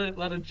yes, a lot of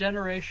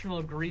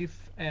generational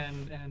grief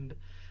and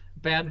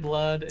bad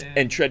blood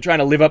and trying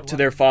to live up to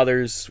their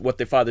fathers, what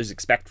their fathers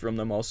expect from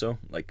them. Also,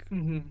 like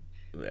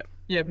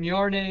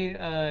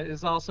Mjolnir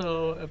is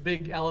also a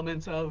big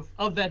element of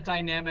that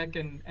dynamic,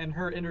 and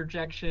her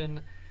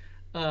interjection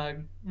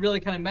really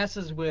kind of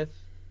messes with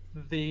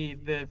the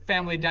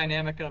family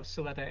dynamic of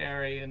Suletta,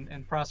 Eri,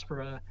 and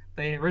Prospera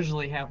they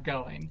originally have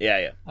going.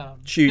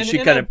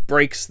 She kind of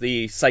breaks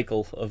the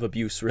cycle of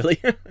abuse,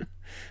 really.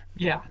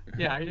 It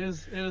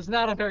was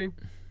not a very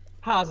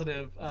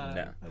positive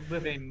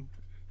living.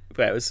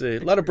 But it was a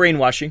lot of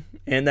brainwashing,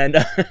 and then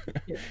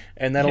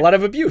and then a lot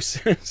of abuse.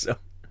 So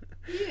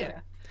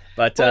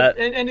but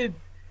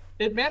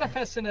it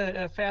manifests in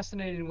a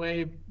fascinating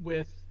way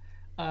with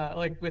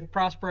with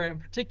Prospera in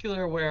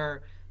particular,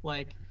 where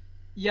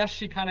yes,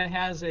 she kind of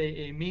has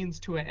a means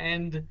to an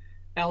end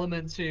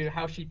element to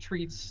how she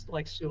treats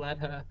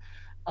Suletta,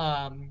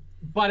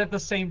 but at the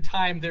same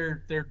time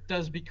there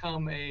does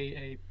become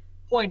a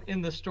point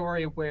in the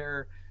story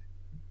where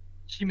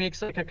she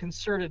makes a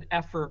concerted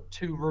effort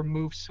to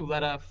remove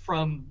Suletta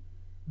from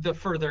the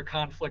further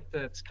conflict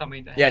that's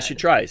coming to head. She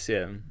tries.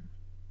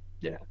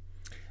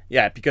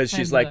 Because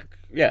she's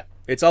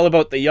it's all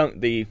about the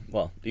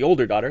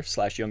older daughter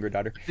 / younger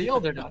daughter. The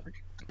older daughter.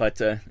 But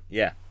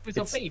it's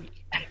a baby.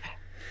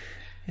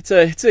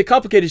 It's a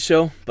complicated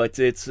show, but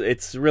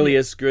it's really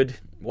is good.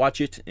 Watch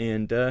it,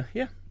 and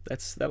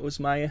that was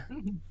my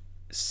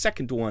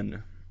second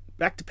one.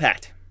 Back to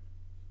Pat.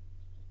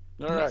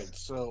 All right,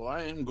 so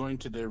I am going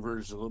to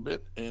diverge a little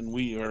bit, and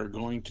we are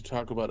going to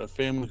talk about a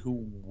family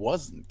who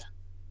wasn't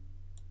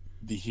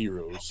the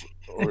heroes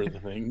or the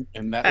thing,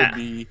 and that would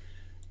be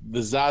the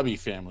Zabi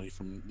family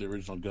from the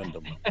original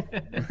Gundam.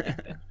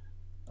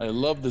 I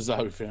love the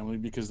Zabi family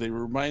because they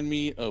remind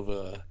me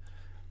of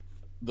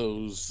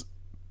those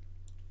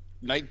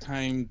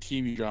nighttime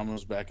TV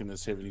dramas back in the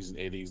 70s and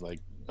 80s,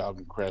 like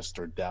Falcon Crest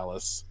or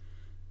Dallas.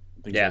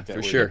 Things like that,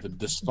 for sure.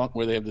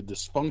 Where they have the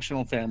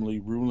dysfunctional family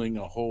ruling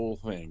a whole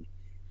thing.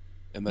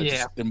 And that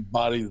just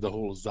embodies the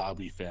whole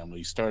Zabi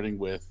family, starting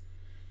with,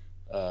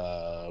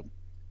 for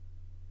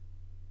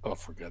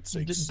God's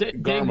sakes,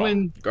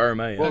 Garma.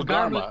 Garma, Well,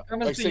 Garma.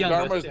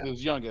 Garma's the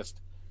youngest.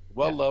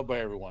 Well loved by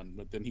everyone,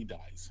 but then he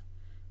dies.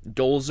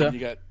 Dolza.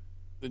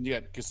 Then you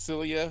got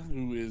Cassilia,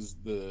 who is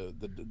the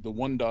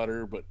one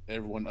daughter, but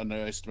everyone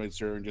underestimates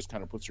her and just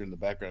kind of puts her in the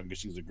background because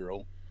she's a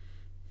girl,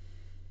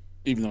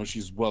 even though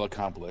she's well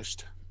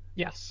accomplished.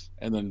 Yes.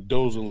 And then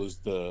Dozel is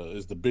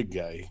the big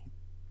guy,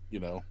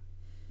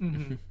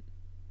 Mm-hmm.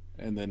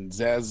 And then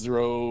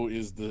Zazro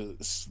is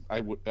I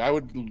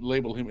would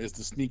label him as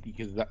the sneaky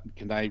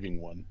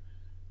conniving one,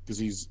 because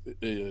he's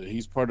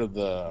part of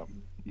the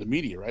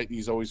media, right?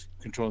 He's always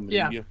controlling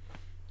the media.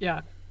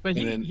 Yeah, but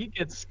he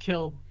gets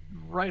killed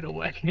right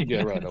away.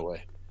 Right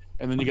away.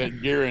 And then you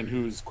got Garen,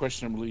 who's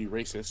questionably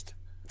racist.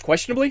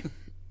 Questionably?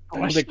 I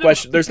don't think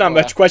there's not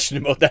much question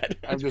about that.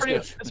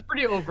 It's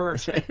pretty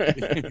overt.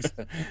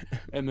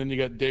 And then you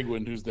got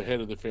Degwin, who's the head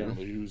of the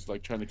family, who's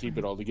trying to keep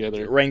it all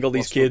together, wrangle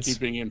these kids,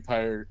 keeping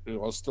empire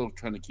while still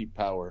trying to keep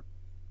power.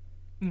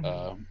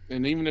 Mm-hmm.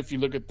 And even if you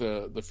look at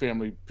the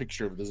family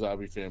picture of the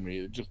Zabi family,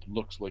 it just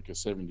looks like a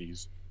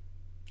 70s.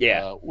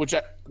 Which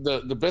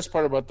the best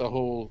part about the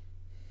whole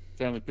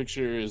family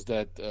picture is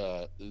that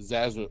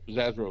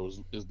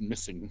Zazro is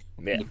missing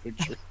in the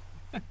picture.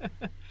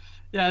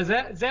 Yeah,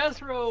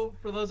 Zazro,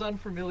 for those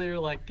unfamiliar,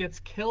 like gets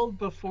killed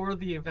before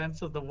the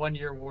events of the 1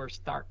 Year War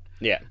start.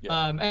 Yeah.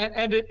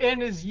 And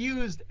is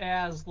used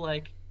as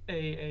like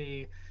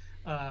a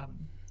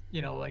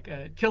like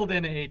killed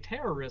in a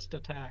terrorist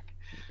attack,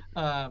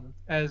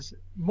 as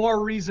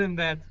more reason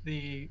that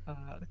the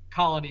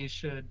colonies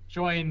should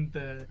join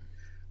the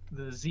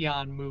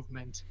Xeon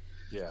movement.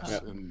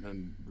 Yes,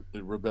 and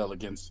rebel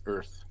against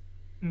Earth.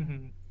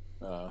 Mm-hmm.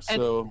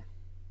 So.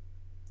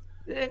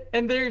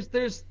 And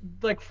there's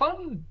like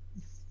fun,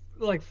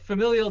 like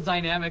familial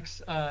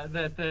dynamics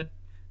that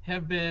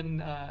have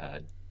been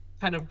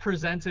kind of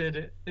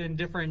presented in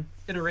different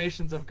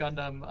iterations of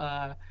Gundam.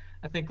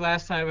 I think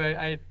last time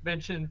I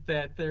mentioned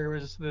that there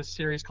was this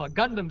series called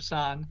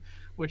Gundam-san,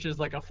 which is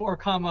like a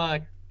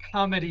 4-comma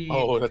comedy.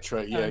 Oh, that's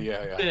right.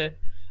 Yeah. Bit.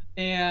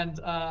 And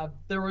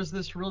there was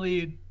this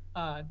really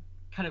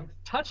kind of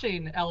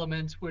touching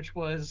element, which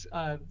was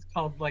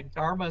called like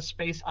Dharma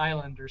Space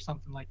Island or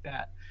something like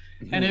that.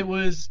 Mm-hmm. And it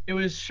was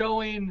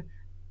showing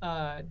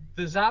the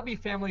Zabi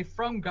family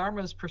from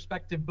Garma's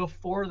perspective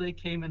before they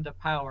came into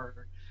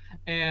power,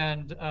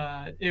 and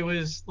it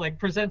was like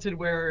presented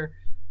where,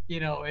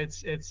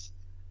 it's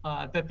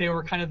that they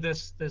were kind of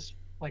this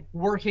like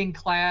working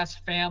class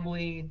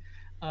family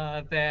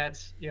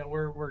that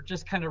we're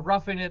just kind of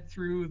roughing it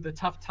through the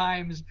tough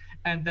times,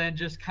 and then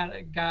just kind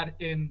of got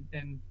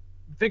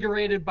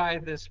invigorated by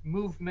this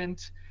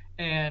movement,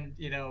 and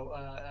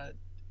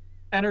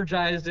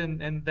energized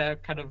in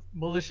that kind of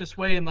malicious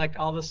way, and like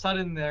all of a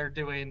sudden they're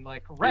doing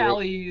like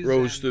rallies,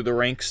 rose through the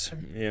ranks,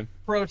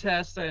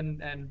 protests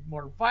and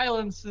more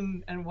violence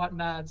and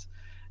whatnot,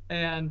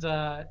 and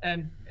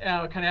kind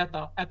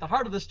of at the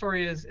heart of the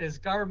story is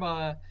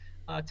Garma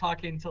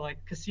talking to like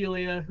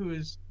Cassilia,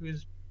 who's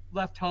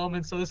left home,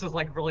 and so this is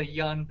like really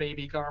young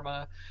baby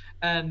Garma,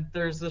 and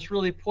there's this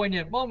really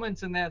poignant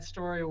moment in that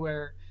story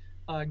where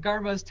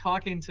Garma's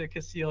talking to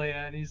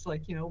Cassilia, and he's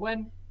like,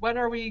 when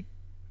are we,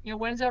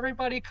 when's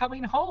everybody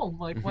coming home?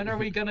 Like, when are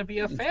we going to be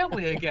a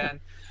family again?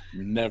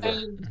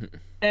 Never.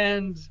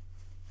 And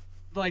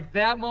like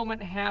that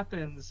moment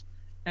happens,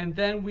 and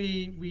then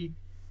we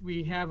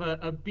have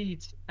a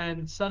beat,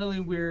 and suddenly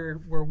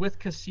we're with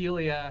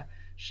Cassilia.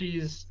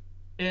 She's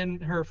in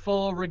her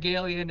full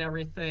regalia and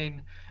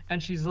everything,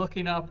 and she's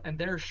looking up, and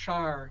there's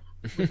Char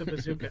with a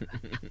bazooka.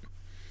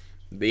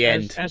 The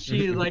end. As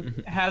she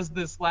like has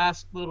this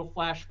last little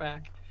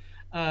flashback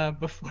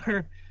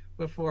before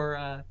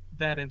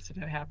that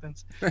incident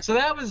happens. So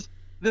that was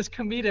this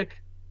comedic,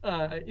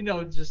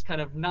 just kind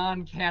of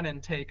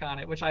non-canon take on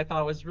it, which I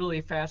thought was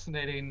really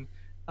fascinating.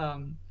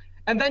 And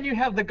then you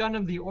have the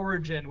Gundam The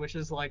Origin, which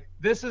is like,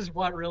 this is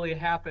what really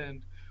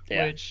happened,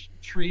 which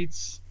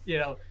treats,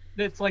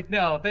 it's like,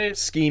 no,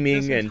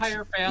 scheming and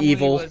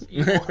evil was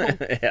evil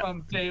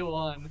from day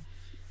one.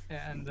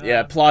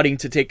 And plotting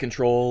to take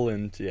control,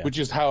 and which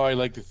is how I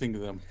like to think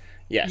of them.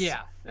 Yes.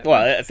 Yeah.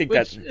 Well, I think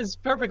that is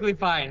perfectly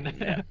fine.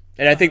 Yeah.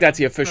 And I think that's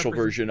the official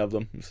version of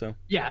them. So.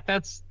 Yeah,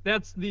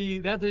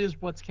 that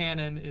is what's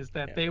canon, is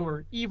that they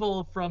were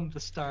evil from the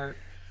start.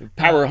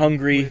 Power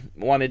hungry,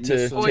 wanted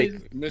to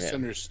take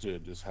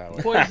misunderstood is how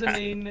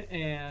poisoning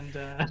and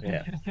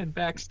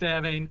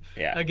backstabbing.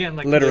 Yeah. Again,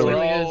 like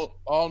literally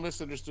all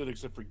misunderstood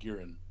except for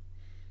Giran.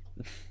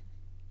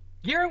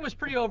 Giran was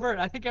pretty overt.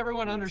 I think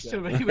everyone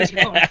understood what he was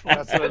going for.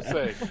 That's what I'm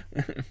saying.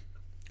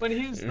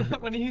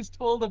 When he's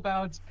told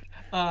about,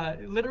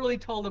 literally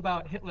told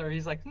about Hitler,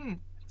 he's like,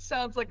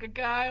 sounds like a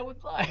guy I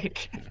would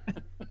like.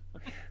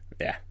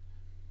 Yeah.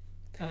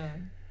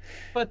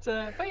 But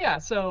yeah,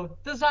 so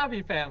the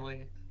Zabi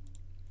family.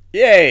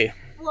 Yay!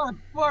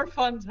 More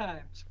fun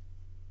times.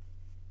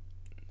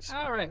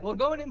 All right. Well,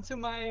 going into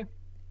my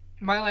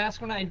last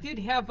one, I did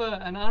have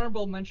an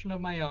honorable mention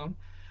of my own,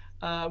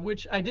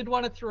 which I did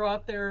want to throw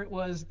out there.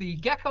 Was the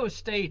Gecko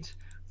State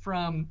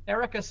from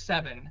Erica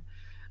 7.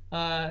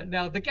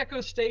 Now, the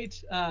Gecko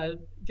State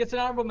gets an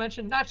honorable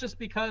mention not just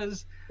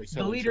because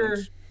the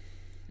leader,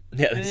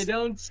 they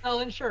don't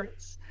sell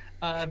insurance.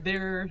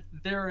 They're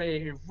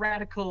a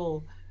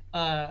radical,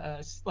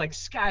 like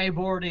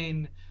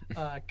skyboarding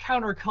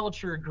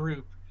counterculture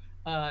group,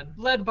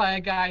 led by a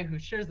guy who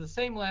shares the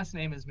same last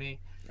name as me,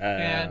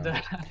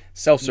 and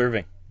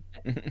self-serving.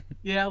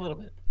 Yeah, a little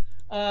bit.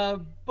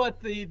 But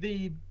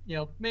the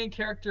main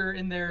character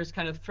in there is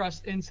kind of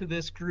thrust into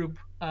this group,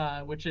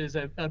 which is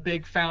a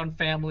big found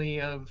family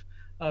of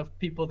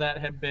people that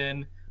have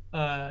been,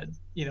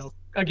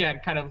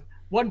 again, kind of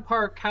one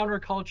part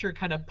counterculture,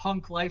 kind of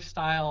punk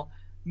lifestyle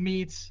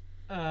meets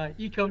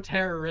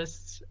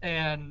eco-terrorists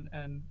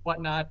and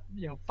whatnot,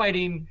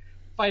 fighting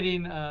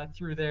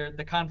through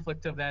the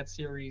conflict of that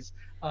series.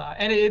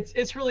 And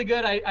it's really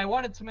good. I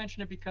wanted to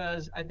mention it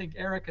because I think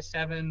Erica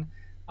 7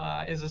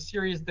 is a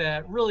series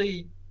that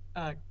really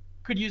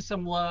could use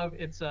some love.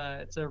 It's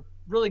a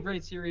really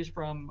great series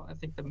from, I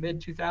think, the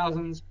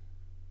mid-2000s.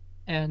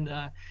 And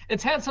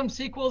it's had some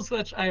sequels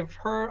that I've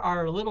heard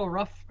are a little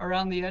rough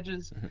around the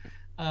edges.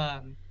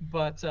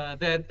 But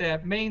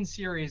that main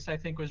series, I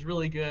think, was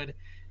really good.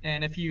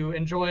 And if you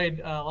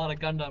enjoyed a lot of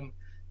Gundam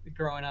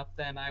growing up,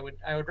 then I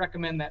would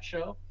recommend that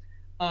show.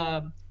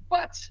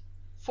 But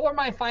for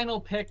my final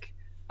pick,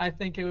 I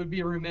think it would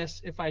be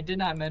remiss if I did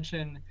not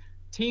mention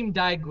Team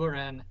Dai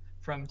Guren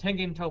from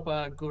Tengen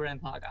Toppa Guren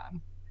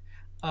Lagann.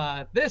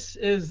 This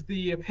is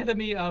the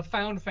epitome of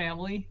found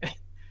family,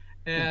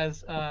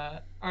 as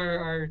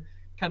our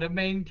kind of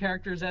main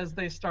characters as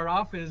they start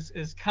off is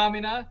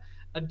Kamina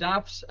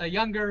adopts a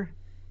younger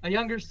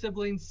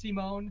sibling,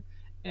 Simone,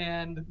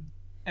 and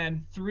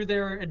through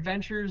their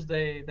adventures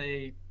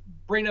they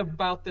bring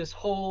about this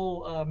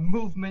whole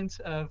movement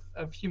of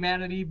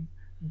humanity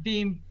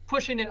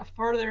pushing it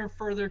further and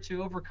further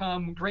to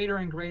overcome greater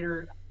and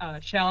greater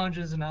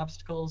challenges and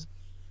obstacles.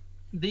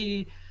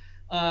 The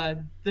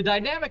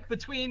dynamic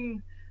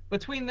between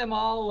them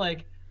all,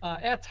 like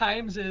at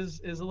times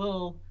is a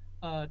little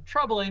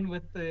troubling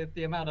with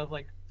the amount of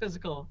like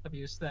physical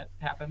abuse that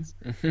happens.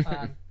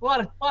 A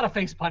lot of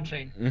face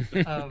punching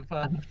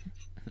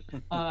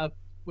of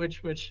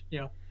which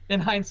in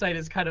hindsight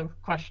is kind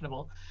of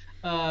questionable.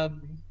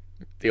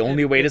 The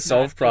only way to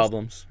solve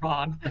problems.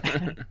 Wrong.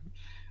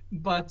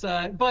 But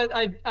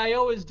I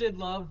always did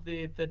love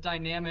the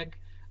dynamic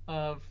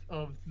of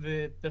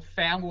the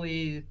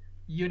family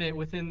unit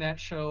within that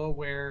show,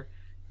 where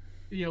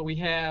we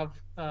have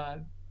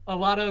a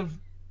lot of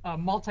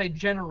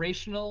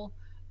multi-generational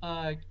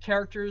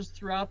characters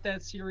throughout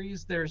that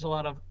series. There's a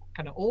lot of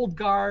kind of old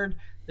guard,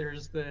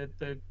 there's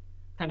the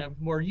kind of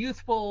more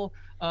youthful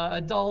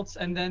adults,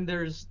 and then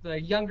there's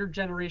the younger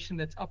generation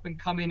that's up and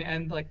coming,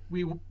 and like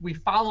we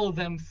follow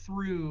them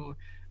through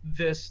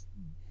this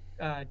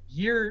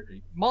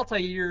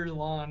multi-year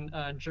long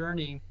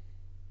journey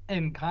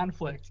in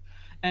conflict.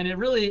 And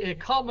it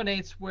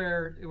culminates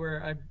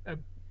where a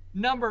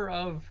number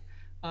of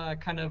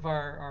kind of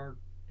our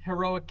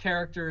heroic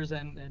characters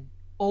and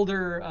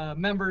older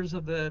members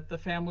of the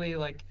family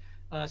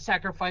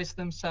sacrifice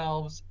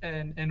themselves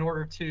in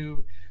order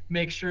to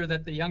make sure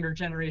that the younger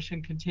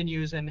generation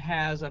continues and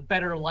has a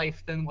better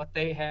life than what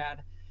they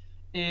had.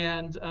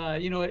 And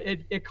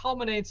it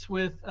culminates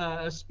with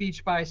a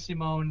speech by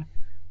Simone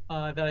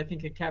that I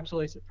think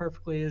encapsulates it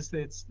perfectly.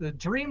 It's the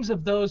dreams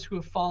of those who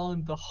have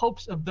fallen, the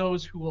hopes of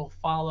those who will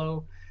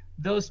follow.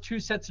 Those two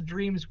sets of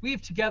dreams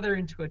weave together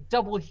into a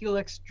double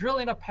helix,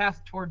 drilling a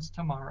path towards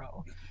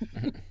tomorrow.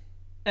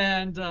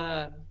 And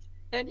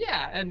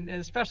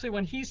especially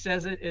when he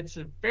says it, it's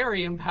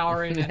very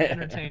empowering and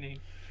entertaining.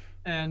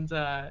 And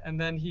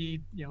then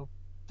he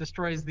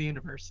destroys the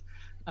universe.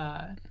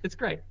 It's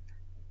great.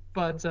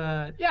 But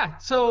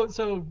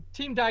so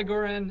Team Dai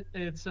Guren,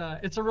 it's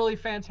a really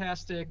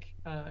fantastic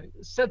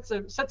sets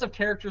of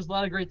characters, a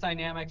lot of great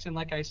dynamics, and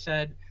like I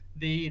said,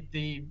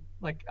 the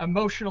like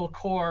emotional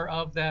core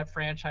of that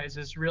franchise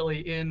is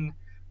really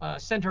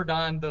centered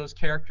on those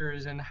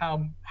characters and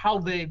how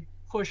they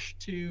push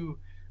to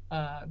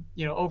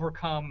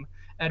overcome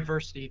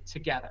adversity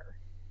together.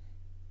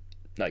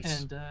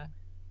 Nice. And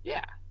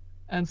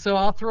and so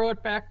I'll throw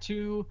it back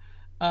to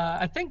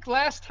I think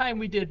last time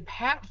we did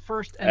Pat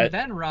first and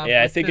then Rob.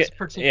 Yeah, I think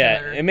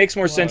it makes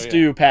more sense to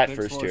do Pat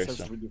first here.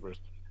 So.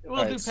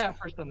 We'll do Pat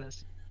first on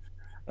this.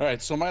 All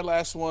right, so my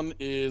last one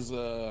is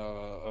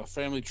a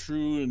family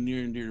true and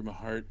near and dear to my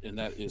heart, and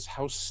that is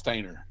House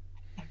Steiner,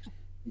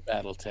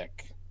 BattleTech,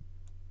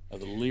 of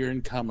the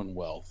Lyran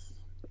Commonwealth,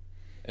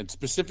 and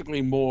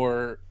specifically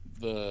more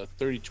the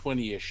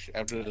 3020-ish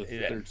after the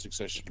Third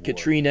Succession War.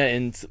 Katrina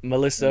and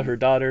Melissa, her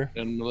daughter.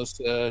 And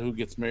Melissa, who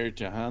gets married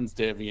to Hans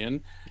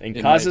Davian. And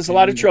causes a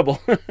lot of trouble.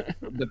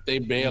 But they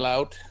bail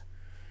out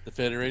the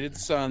Federated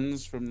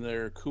Sons from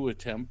their coup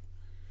attempt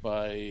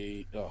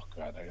by, I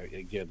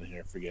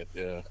forget.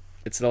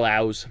 It's the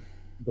Laos.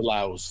 The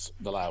Laos,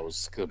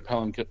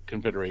 Capellan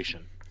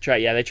Confederation.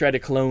 They tried to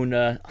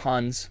clone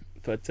Hans,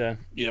 but the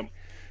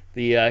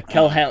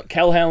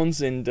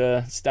Kellhounds and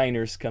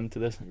Steiners come to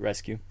the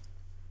rescue.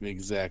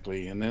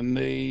 Exactly, and then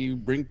they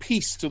bring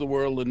peace to the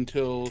world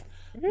until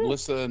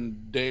Melissa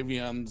and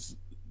Davian's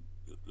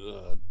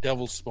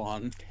devil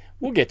spawn.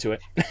 We'll get to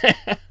it.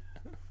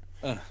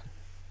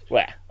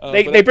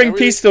 They bring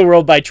peace to the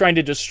world by trying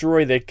to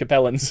destroy the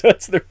Capellans.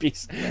 That's their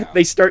peace. Yeah.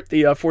 They start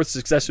the Fourth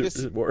Succession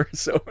War.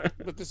 So,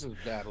 but this is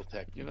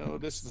BattleTech.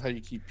 This is how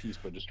you keep peace,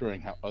 by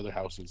destroying other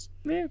houses.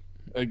 Yeah.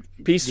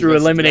 Peace through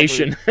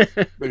elimination,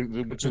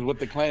 which is what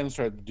the clans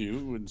tried to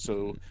do, and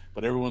so.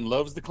 But everyone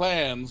loves the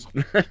clans.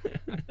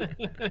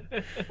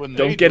 When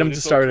Don't get them to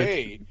start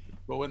it.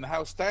 But when the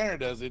House Steiner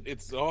does it,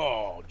 it's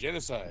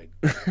genocide.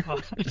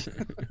 I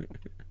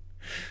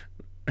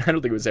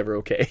don't think it was ever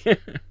okay.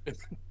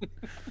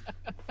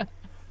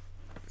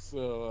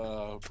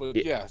 So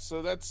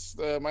that's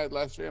my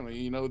last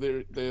family.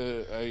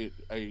 I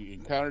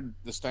encountered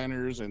the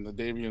Steiners and the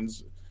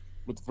Davians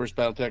with the first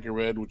BattleTech I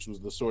read, which was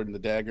The Sword and the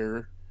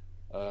Dagger.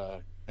 I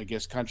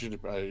guess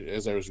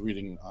as I was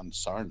reading on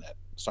Sarnanet.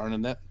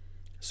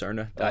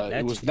 Sarna.net.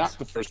 It was not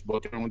the first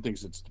book. Everyone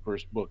thinks it's the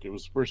first book. It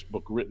was the first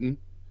book written,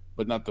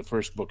 but not the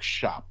first book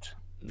shopped.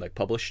 Like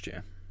published, yeah.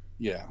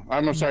 Yeah,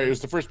 I'm sorry. It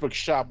was the first book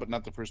shot, but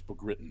not the first book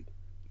written.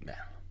 Yeah.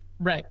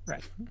 Right.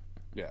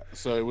 Yeah,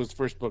 so it was the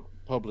first book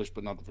published,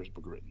 but not the first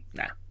book written.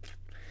 Nah.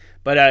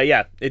 But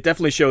it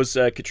definitely shows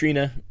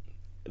Katrina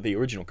the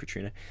original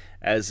Katrina,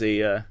 as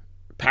a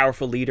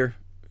powerful leader.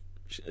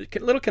 A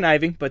little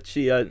conniving, but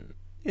she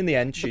in the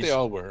end, But they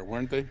all were,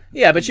 weren't they?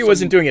 Yeah, but she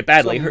wasn't doing it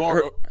badly.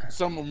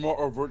 Some were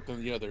more overt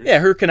than the others. Yeah,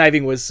 her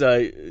conniving was,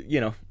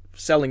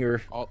 selling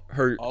her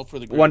all for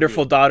the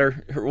wonderful good.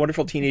 daughter, her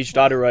wonderful teenage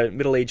daughter, a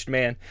middle-aged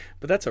man.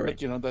 But that's all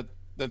right.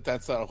 But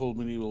that's that whole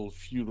medieval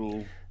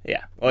feudal.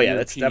 Yeah. Oh yeah,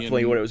 that's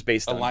definitely what it was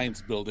based on.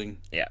 Alliance building.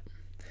 Yeah.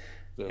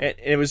 So. And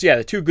it was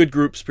the two good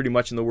groups pretty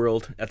much in the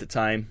world at the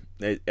time.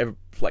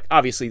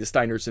 Obviously the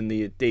Steiners and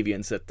the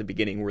Davians at the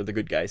beginning were the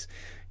good guys,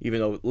 even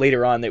though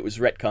later on it was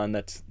retcon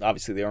that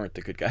obviously they aren't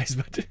the good guys.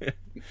 But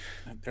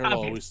they'll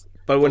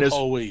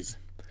always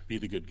be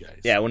the good guys.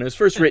 Yeah, when it was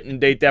first written,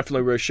 they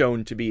definitely were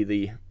shown to be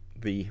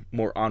the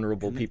more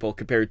honorable people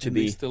compared to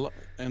the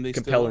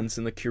Capellans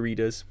and the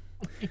Curitas.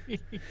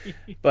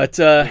 But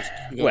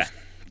well.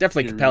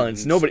 Definitely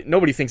Capellans.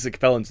 Nobody thinks the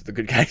Capellans are the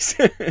good guys.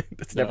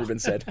 That's never been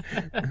said.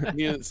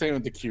 Yeah, same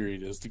with the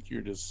Curitas. The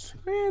Curitas.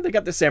 They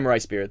got the samurai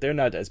spirit. They're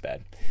not as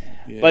bad.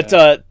 Yeah.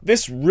 But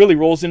this really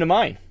rolls into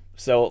mine.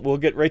 So we'll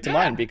get right to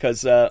mine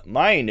because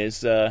mine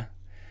is a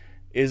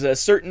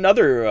certain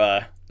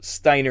other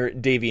Steiner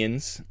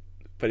Davians,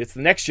 but it's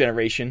the next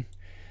generation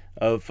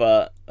of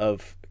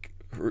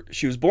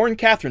she was born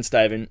Catherine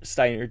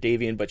Steiner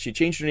Davian, but she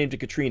changed her name to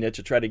Katrina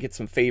to try to get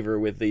some favor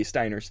with the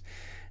Steiners.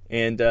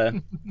 And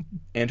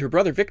her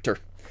brother Victor.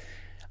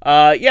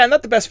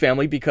 Not the best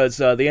family because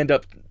they end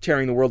up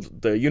tearing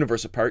the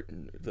universe apart.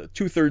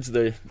 2/3 of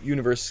the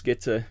universe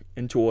get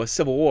into a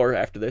civil war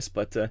after this.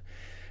 But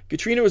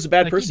Katrina was a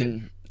bad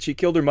person. She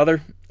killed her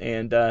mother,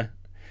 and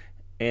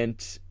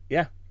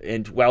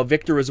while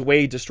Victor was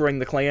away destroying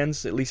the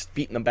clans, at least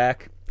beating them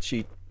back,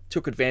 she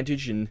took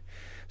advantage and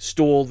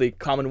stole the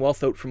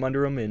Commonwealth out from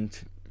under them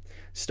and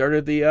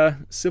started the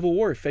Civil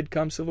War,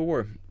 FedCom Civil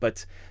War.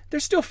 But they're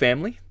still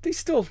family. They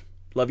still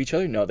love each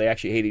other. No, they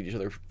actually hate each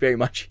other very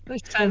much.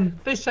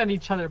 They send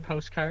each other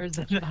postcards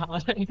at the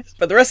holidays.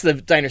 But the rest of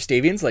the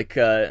Dynastavians,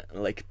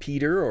 like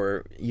Peter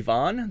or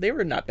Yvonne, they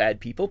were not bad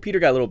people. Peter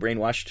got a little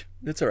brainwashed.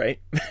 That's all right.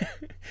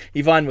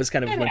 Yvonne was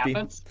kind of wimpy.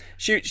 Happens.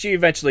 She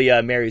eventually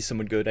marries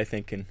someone good, I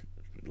think, and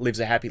lives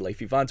a happy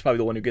life. Yvonne's probably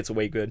the one who gets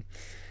away good.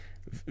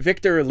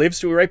 Victor lives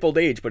to a ripe old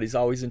age, but he's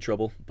always in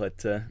trouble.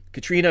 But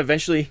Katrina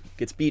eventually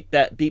gets beat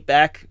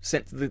back,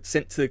 sent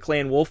to the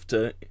clan Wolf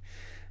to.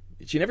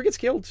 She never gets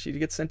killed. She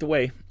gets sent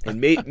away,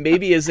 and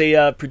maybe as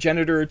a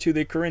progenitor to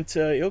the current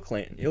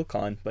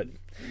Ilkhan. But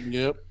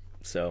yep.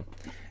 So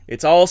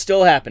it's all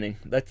still happening.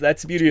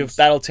 That's the beauty of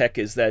BattleTech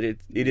is that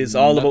it is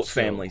all about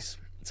families.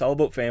 It's all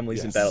about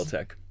families in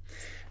BattleTech.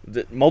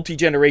 The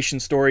multi-generation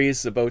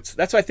stories about.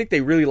 That's why I think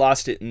they really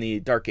lost it in the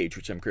Dark Age,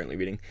 which I'm currently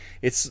reading.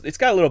 It's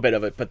got a little bit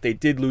of it, but they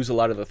did lose a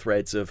lot of the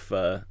threads of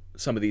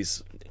some of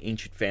these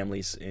ancient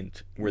families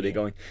and where they're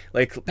going.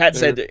 Like Pat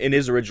said in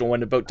his original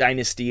one about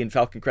Dynasty and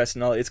Falcon Crest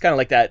and all, it's kind of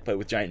like that, but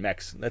with giant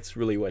mechs. That's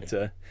really what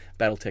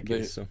BattleTech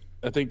is. So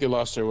I think they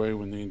lost their way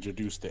when they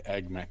introduced the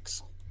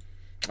AgMechs.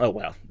 Oh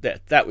wow,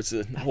 that was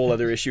a whole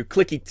other issue.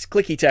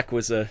 Clicky Tech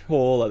was a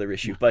whole other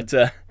issue, but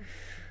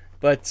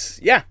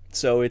yeah.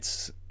 So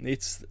it's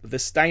the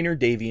Steiner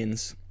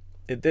Davians.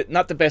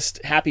 Not the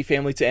best happy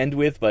family to end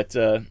with, but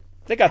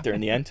they got there in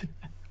the end.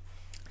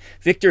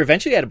 Victor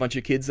eventually had a bunch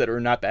of kids that are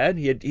not bad.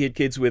 He had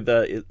kids with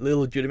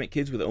illegitimate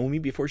kids with Omi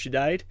before she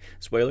died.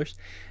 Spoilers,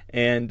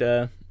 and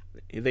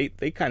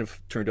they kind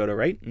of turned out all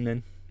right. And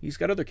then he's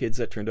got other kids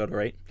that turned out all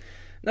right.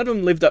 None of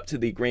them lived up to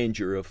the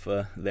grandeur of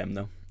them,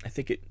 though. I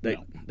think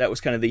that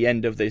was kind of the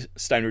end of the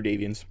Steiner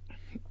Davians.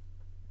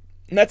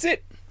 And that's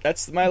it.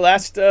 That's my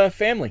last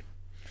family.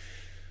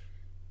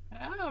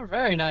 Oh,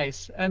 very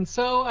nice. And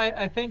so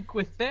I think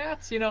with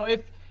that,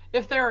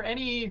 if there are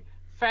any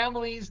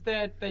families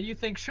that you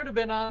think should have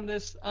been on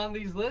these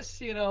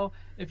lists,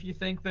 if you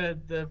think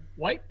the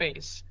White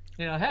Base,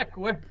 heck,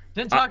 we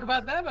didn't talk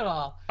about them at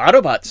all.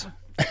 Autobots.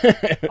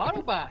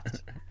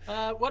 Autobots.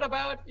 What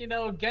about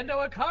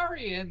Gendo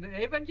Ikari and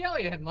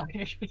Evangelion?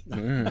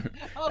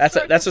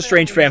 That's a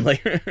strange family.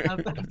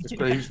 A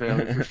strange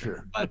family for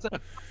sure. But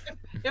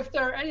if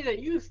there are any that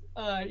you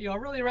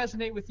really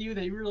resonate with you,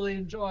 that you really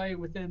enjoy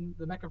within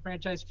the Mecha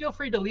franchise, feel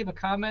free to leave a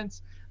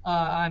comment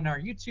on our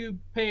YouTube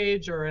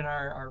page or in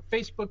our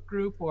Facebook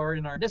group or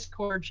in our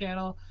Discord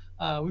channel.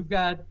 We've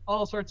got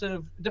all sorts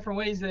of different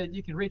ways that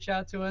you can reach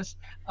out to us,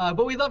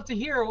 but we'd love to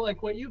hear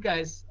what you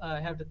guys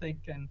have to think.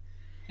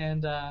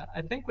 And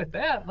I think with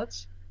that,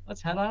 let's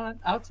head on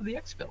out to the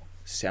Exfil.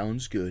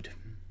 Sounds good.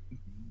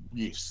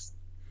 Yes.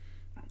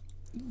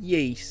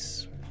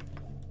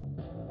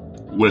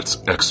 Let's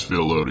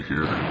exfil out of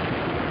here.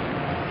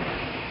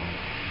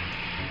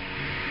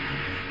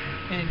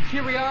 And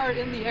here we are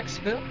in the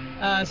Exfil.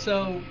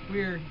 So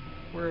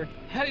we're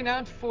heading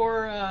out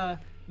for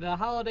the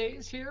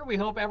holidays here. We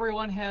hope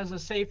everyone has a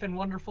safe and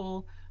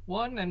wonderful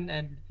one,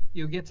 and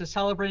you get to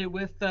celebrate it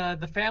with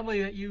the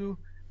family that you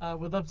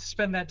would love to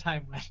spend that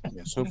time with.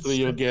 Yes, hopefully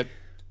you'll get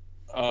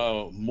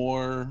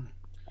more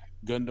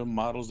Gundam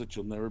models that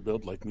you'll never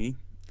build like me.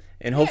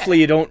 And hopefully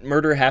you don't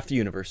murder half the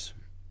universe.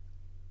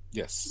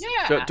 Yes.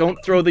 Yeah. So don't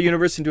throw the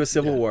universe into a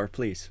civil war,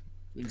 please.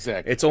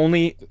 Exactly. It's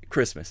only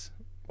Christmas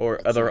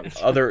or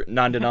other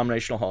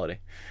non-denominational holiday.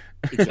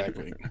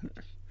 Exactly.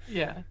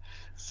 Yeah.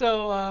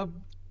 So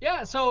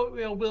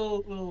so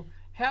we'll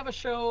have a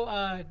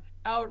show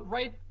out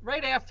right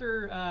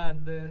after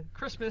the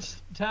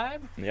Christmas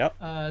time. Yep.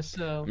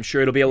 So I'm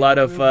sure it'll be a lot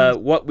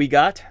of what we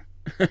got.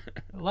 a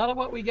lot of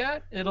what we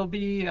got. It'll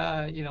be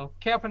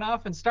capping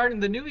off and starting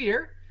the new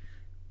year.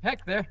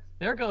 Heck,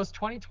 there goes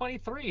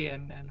 2023,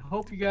 and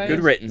hope you guys. Good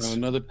riddance.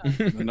 Another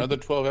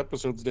 12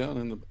 episodes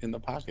down in the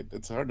pocket.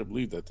 It's hard to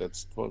believe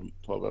that's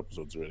 12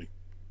 episodes already.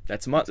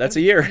 That's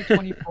a year.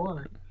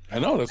 2024. I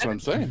know, that's what I'm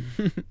saying.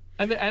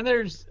 And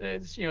there's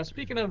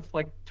speaking of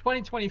like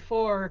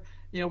 2024,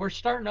 we're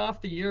starting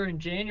off the year in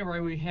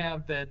January. We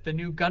have the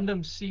new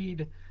Gundam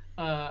Seed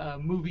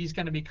movie's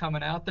going to be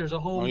coming out. There's a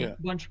whole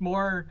bunch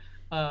more.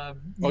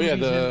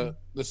 The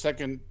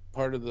second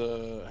part of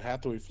the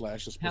Hathaway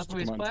Flash is supposed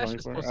to come out in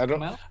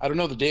 2024. I don't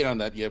know the date on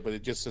that yet, but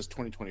it just says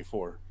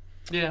 2024.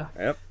 Yeah.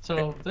 Yep.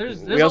 So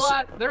there's a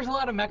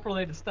lot of mech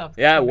related stuff.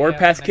 Yeah,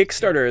 Warpath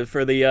Kickstarter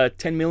for the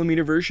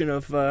 10mm version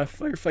of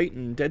Firefight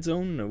and Dead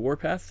Zone.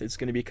 Warpath is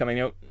going to be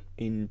coming out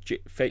in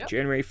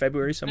January,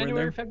 February, somewhere in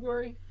there.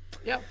 February.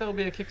 Yep, there'll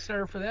be a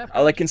Kickstarter for that.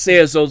 All I can say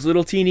is those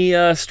little teeny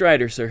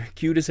Striders are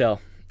cute as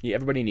hell. Yeah,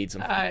 everybody needs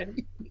them.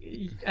 And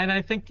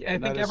I think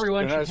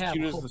everyone should have. They're not as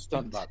cute as the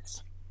stunt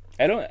bots.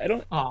 I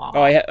don't. Aww.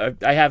 Oh,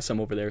 I have some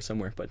over there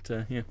somewhere, but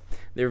they're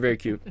very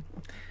cute.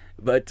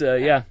 But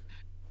yeah.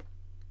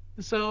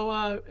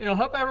 So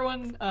hope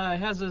everyone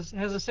has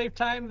a safe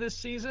time this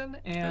season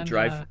and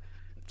drive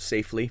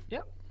safely.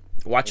 Yep.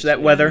 Watch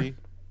that weather.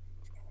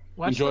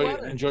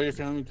 Enjoy your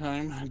family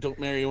time. Don't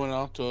marry anyone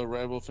off to a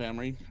rival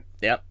family.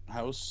 Yep.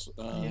 House.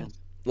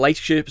 Like,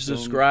 share,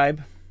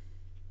 subscribe.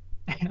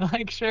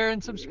 Like, share,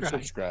 and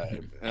subscribe.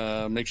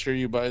 Make sure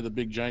you buy the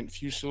big giant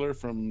Fusilier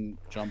from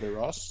John Bay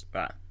Ross.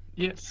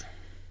 Yes.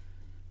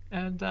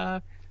 And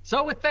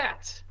so with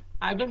that,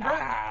 I've been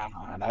Brian.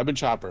 And I've been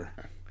Chopper.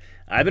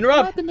 I've been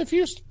Rob. And I've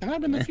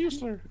been the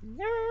Fusilier.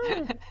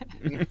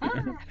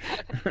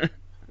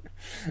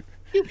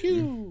 Pew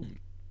pew.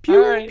 All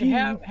right.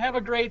 Have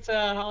a great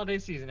holiday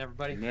season,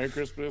 everybody. Merry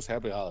Christmas.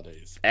 Happy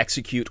holidays.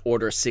 Execute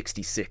Order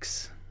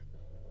 66.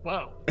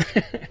 Whoa.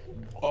 This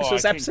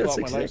was episode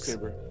 66.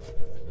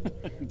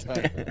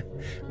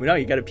 We know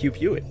you got to pew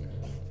pew it.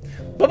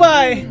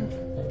 Bye-bye.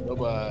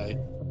 Bye-bye.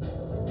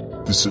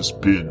 This has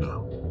been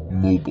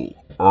Mobile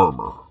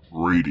Armor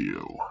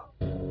Radio.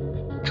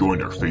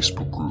 Join our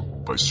Facebook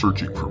group by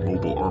searching for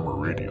Mobile Armor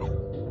Radio.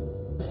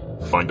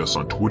 Find us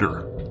on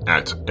Twitter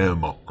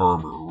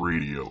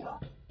 @MArmorRadio.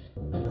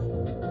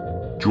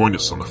 Join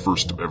us on the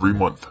first of every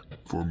month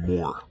for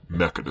more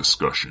mecha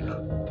discussion.